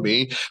 Deliver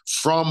me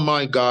from,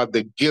 my God,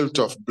 the guilt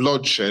of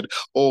bloodshed,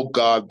 O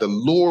God, the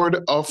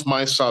Lord of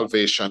my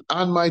salvation,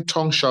 and my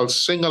tongue shall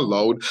sing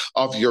aloud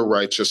of your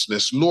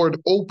righteousness. Lord,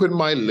 open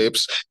my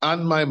lips,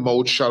 and my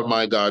mouth shall,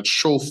 my God,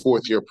 show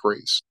forth your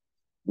praise.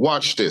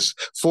 Watch this.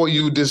 For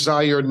you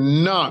desire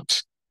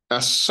not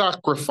a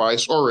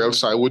sacrifice, or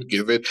else I would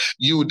give it.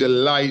 You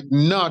delight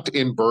not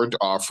in burnt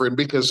offering,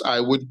 because I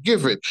would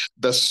give it.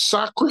 The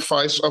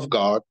sacrifice of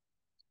God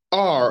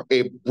are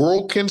a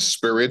broken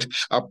spirit,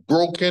 a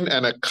broken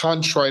and a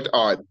contrite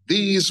heart.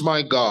 These,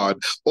 my God,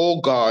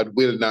 O God,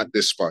 will not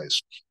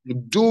despise.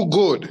 Do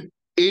good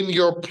in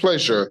your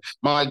pleasure,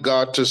 my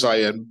God, to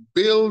Zion.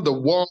 Build the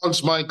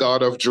walls, my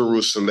God, of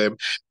Jerusalem.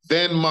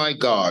 Then, my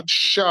God,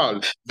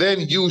 then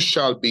you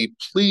shall be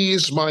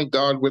pleased, my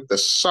God, with the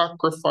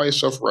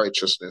sacrifice of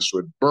righteousness,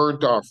 with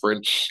burnt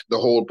offering, the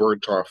whole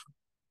burnt offering.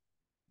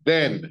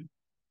 Then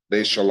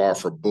they shall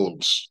offer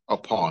bulls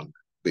upon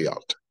the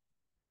altar.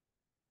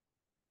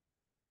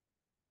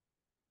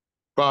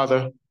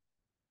 Father,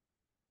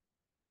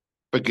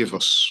 forgive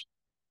us.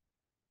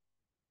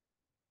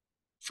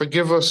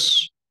 Forgive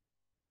us.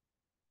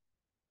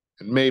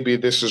 And maybe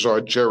this is our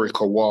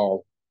Jericho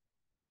wall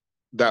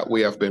that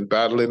we have been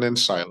battling in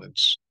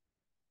silence.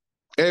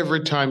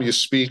 Every time you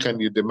speak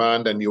and you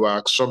demand and you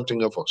ask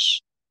something of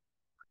us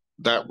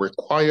that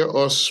require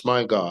us,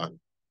 my God,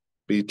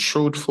 be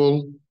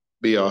truthful,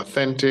 be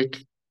authentic,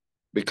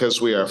 because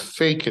we are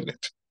faking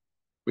it.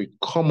 We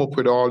come up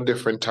with all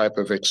different type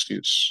of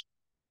excuse.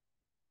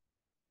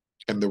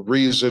 And the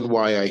reason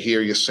why I hear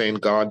you saying,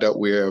 God, that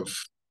we have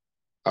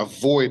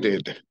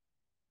avoided,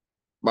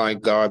 my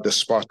God, the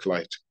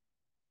spotlight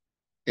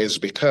is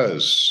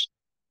because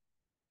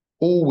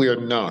who we're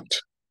not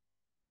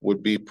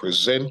would be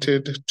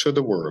presented to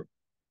the world.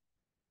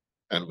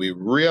 And we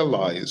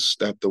realize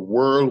that the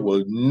world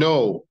will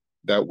know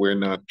that we're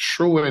not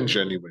true and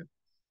genuine.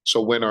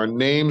 So when our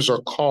names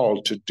are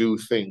called to do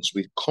things,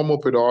 we come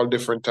up with all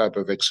different type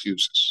of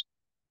excuses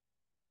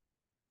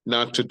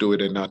not to do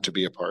it and not to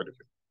be a part of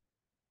it.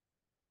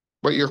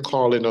 But you're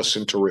calling us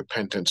into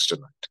repentance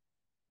tonight.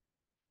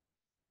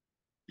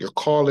 You're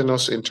calling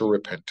us into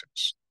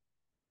repentance.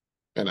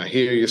 And I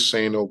hear you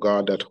saying, oh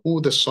God, that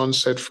who the Son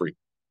set free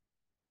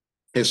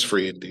is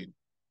free indeed.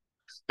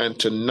 And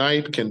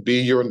tonight can be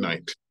your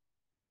night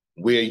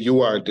where you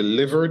are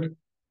delivered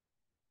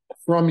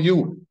from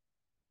you.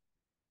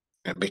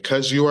 And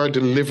because you are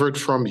delivered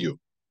from you,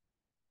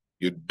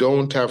 you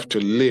don't have to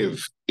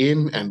live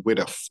in and with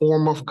a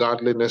form of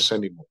godliness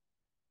anymore,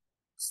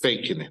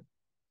 faking it.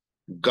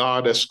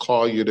 God has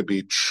called you to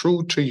be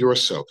true to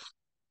yourself.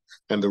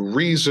 And the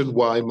reason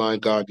why, my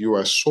God, you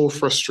are so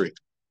frustrated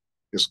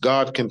is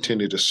God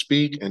continue to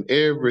speak, and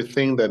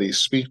everything that he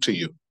speaks to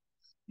you,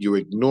 you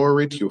ignore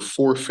it, you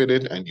forfeit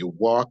it, and you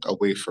walk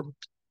away from it.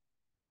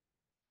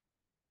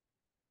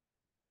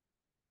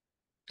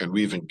 And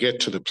we even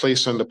get to the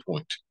place and the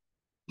point,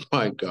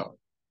 my God,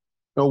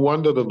 No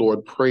wonder the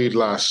Lord prayed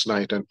last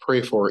night and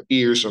prayed for our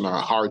ears and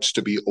our hearts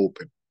to be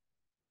open.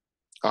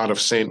 Out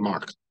of St.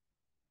 Mark,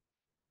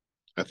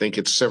 I think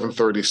it's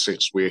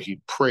 7:36, where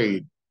he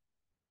prayed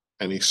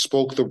and he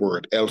spoke the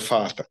word,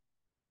 Ephphatha,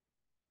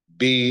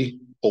 be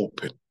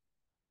open.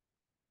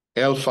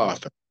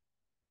 Ephphatha,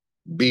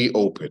 be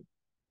open.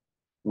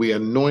 We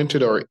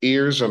anointed our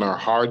ears and our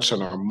hearts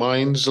and our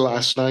minds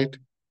last night,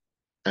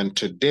 and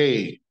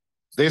today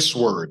this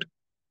word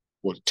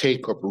will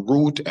take up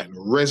root and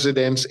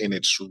residence in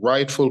its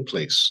rightful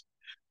place,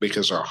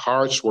 because our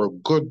hearts were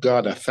good.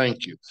 God, I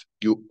thank you.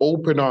 You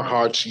opened our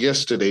hearts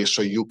yesterday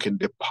so you can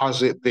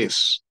deposit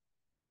this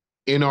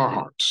in our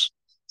hearts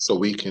so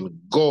we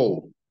can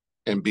go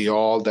and be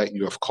all that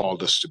you have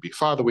called us to be.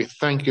 Father, we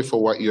thank you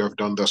for what you have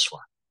done thus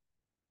far.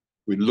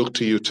 We look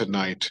to you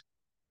tonight,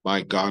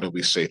 my God, and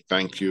we say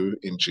thank you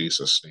in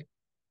Jesus' name.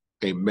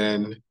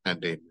 Amen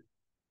and amen.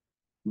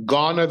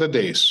 Gone are the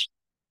days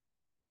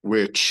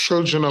where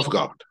children of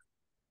God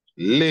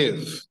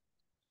live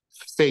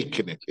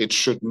faking it. It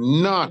should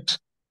not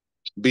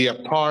be a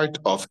part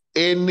of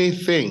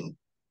anything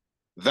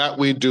that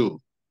we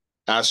do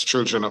as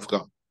children of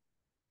God.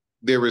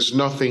 There is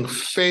nothing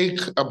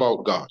fake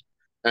about God,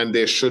 and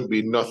there should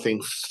be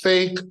nothing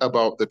fake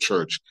about the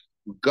church.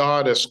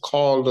 God has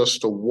called us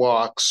to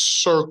walk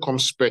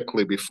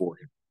circumspectly before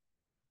him.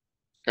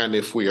 And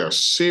if we are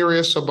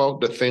serious about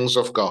the things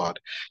of God,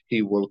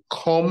 he will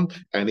come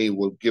and he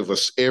will give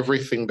us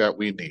everything that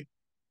we need.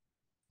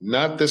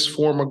 Not this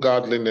form of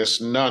godliness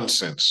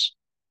nonsense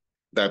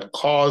that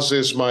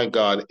causes, my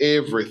God,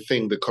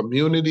 everything, the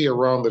community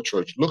around the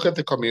church. Look at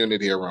the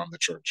community around the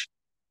church.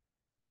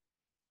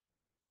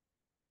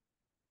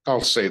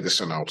 I'll say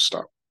this and I'll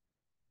stop.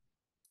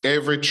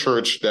 Every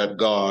church that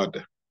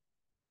God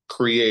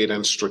create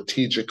and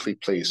strategically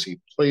place, he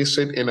place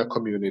it in a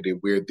community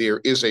where there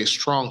is a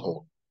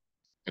stronghold.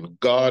 And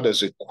God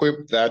has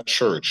equipped that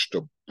church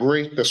to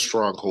break the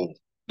stronghold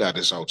that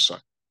is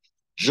outside.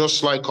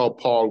 Just like how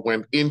Paul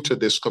went into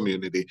this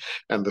community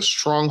and the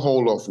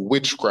stronghold of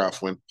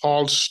witchcraft, when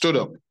Paul stood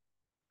up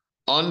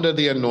under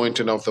the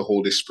anointing of the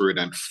Holy Spirit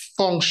and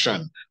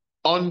functioned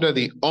under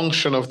the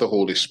unction of the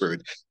Holy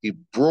Spirit, he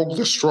broke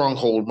the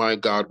stronghold, my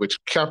God, which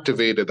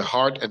captivated the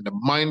heart and the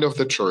mind of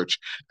the church.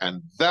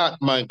 And that,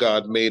 my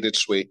God, made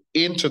its way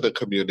into the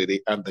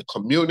community, and the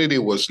community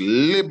was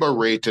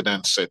liberated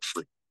and set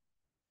free.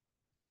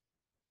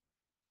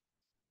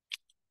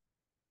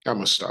 I'm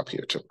going to stop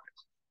here tonight.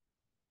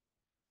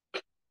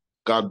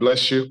 God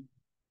bless you.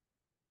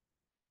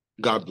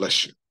 God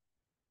bless you.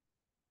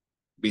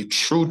 Be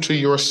true to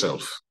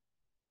yourself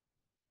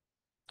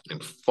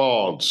and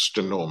false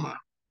to no man.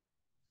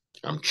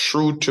 I'm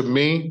true to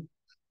me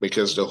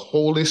because the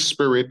Holy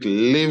Spirit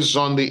lives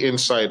on the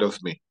inside of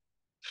me.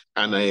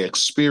 And I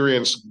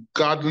experience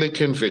godly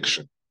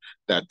conviction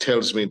that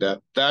tells me that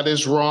that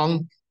is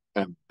wrong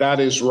and that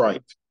is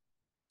right.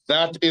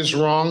 That is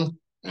wrong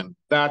and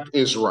that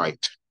is right.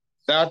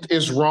 That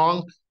is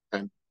wrong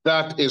and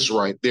that is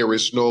right. There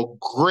is no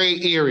gray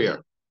area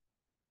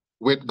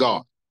with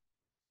God.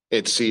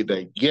 It's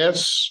either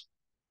yes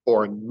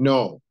or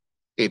no.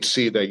 It's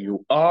either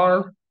you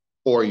are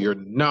or you're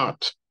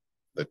not.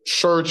 The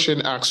church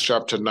in Acts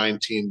chapter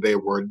 19, they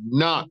were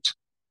not.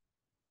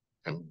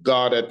 And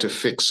God had to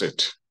fix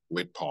it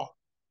with Paul.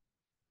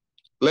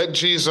 Let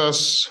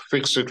Jesus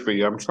fix it for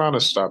you. I'm trying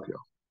to stop you.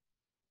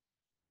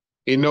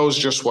 He knows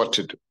just what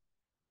to do.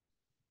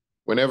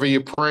 Whenever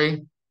you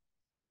pray,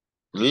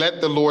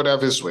 let the Lord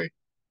have his way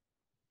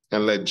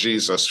and let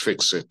Jesus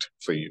fix it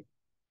for you.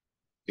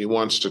 He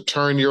wants to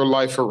turn your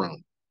life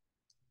around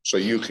so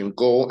you can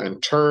go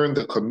and turn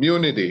the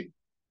community,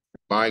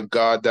 my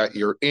God, that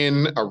you're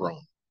in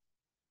around.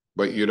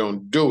 But you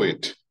don't do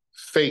it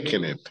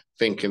faking it,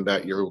 thinking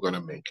that you're going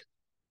to make it.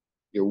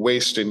 You're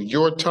wasting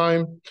your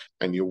time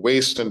and you're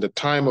wasting the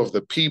time of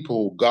the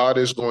people God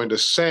is going to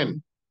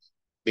send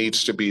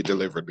needs to be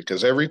delivered,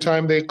 because every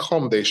time they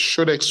come, they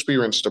should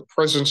experience the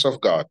presence of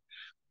God.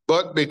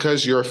 But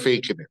because you're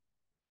faking it,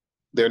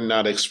 they're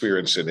not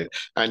experiencing it.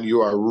 And you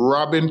are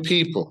robbing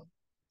people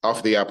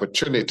of the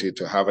opportunity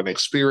to have an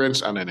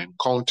experience and an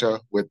encounter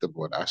with the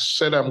Lord. I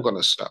said I'm going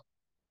to stop.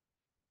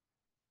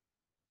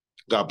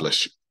 God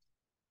bless you.